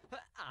room?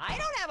 I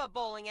don't have a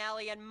bowling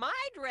alley in my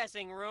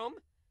dressing room.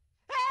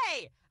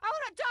 Hey, I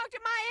want to talk to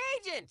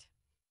my agent.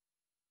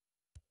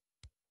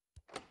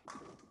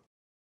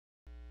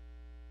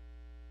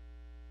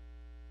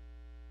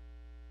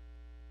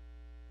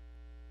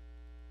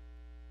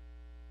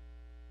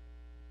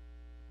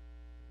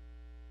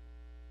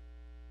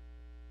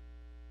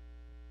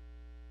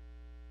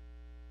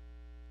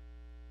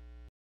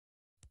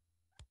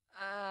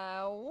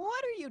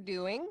 What are you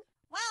doing?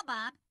 Well,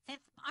 Bob,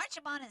 since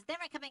Archibald is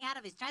never coming out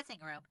of his dressing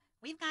room,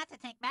 we've got to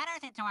take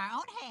matters into our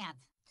own hands,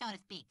 so to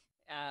speak.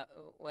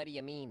 What do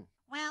you mean?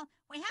 Well,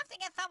 we have to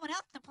get someone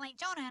else to play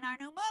Jonah in our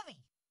new movie.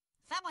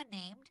 Someone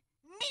named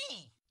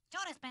me.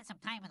 Jonah spent some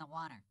time in the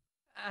water.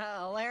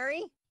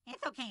 Larry?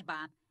 It's okay,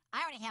 Bob.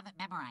 I already have it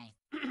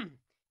memorized.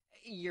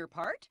 Your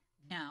part?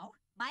 No,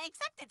 my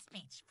acceptance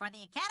speech for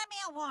the Academy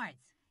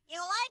Awards. You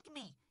like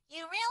me.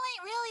 You really,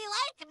 really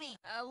like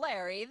me.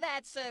 Larry,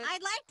 that's,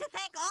 I'd like to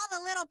thank all the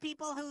little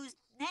people whose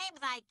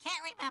names I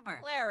can't remember.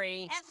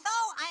 Larry. And so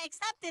I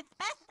accepted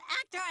Best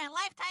Actor and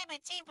Lifetime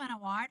Achievement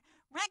Award,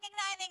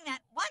 recognizing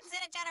that once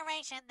in a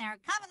generation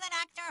there comes an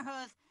actor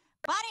whose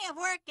body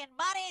of work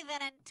embodies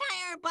an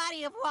entire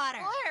body of water.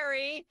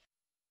 Larry!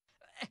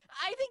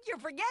 I think you're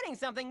forgetting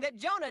something that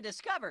Jonah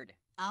discovered.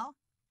 Oh?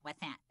 What's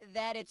that?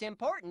 That it's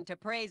important to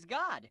praise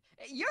God.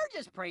 You're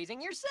just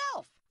praising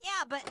yourself.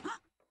 Yeah, but...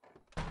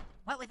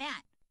 What was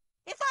that?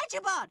 It's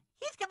Archibald!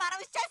 He's come out of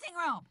his dressing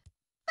room!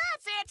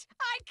 That's it!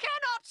 I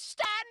cannot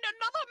stand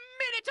another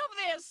minute of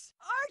this!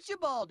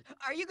 Archibald,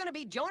 are you going to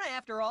be Jonah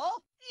after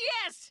all?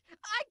 Yes!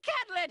 I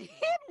can't let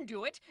him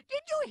do it!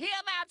 Did you hear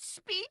that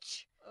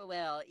speech?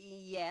 Well,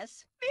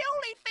 yes. The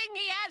only thing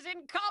he has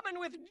in common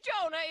with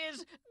Jonah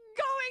is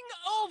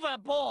going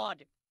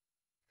overboard.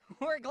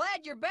 We're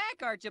glad you're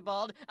back,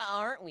 Archibald,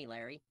 aren't we,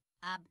 Larry?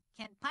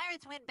 Can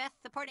Pirates win Best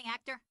Supporting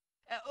Actor?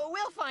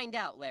 We'll find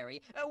out,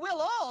 Larry.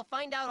 We'll all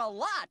find out a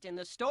lot in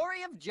the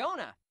story of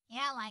Jonah.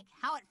 Yeah, like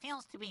how it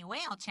feels to be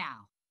Whale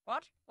Chow.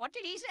 What? What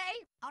did he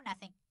say? Oh,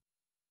 nothing.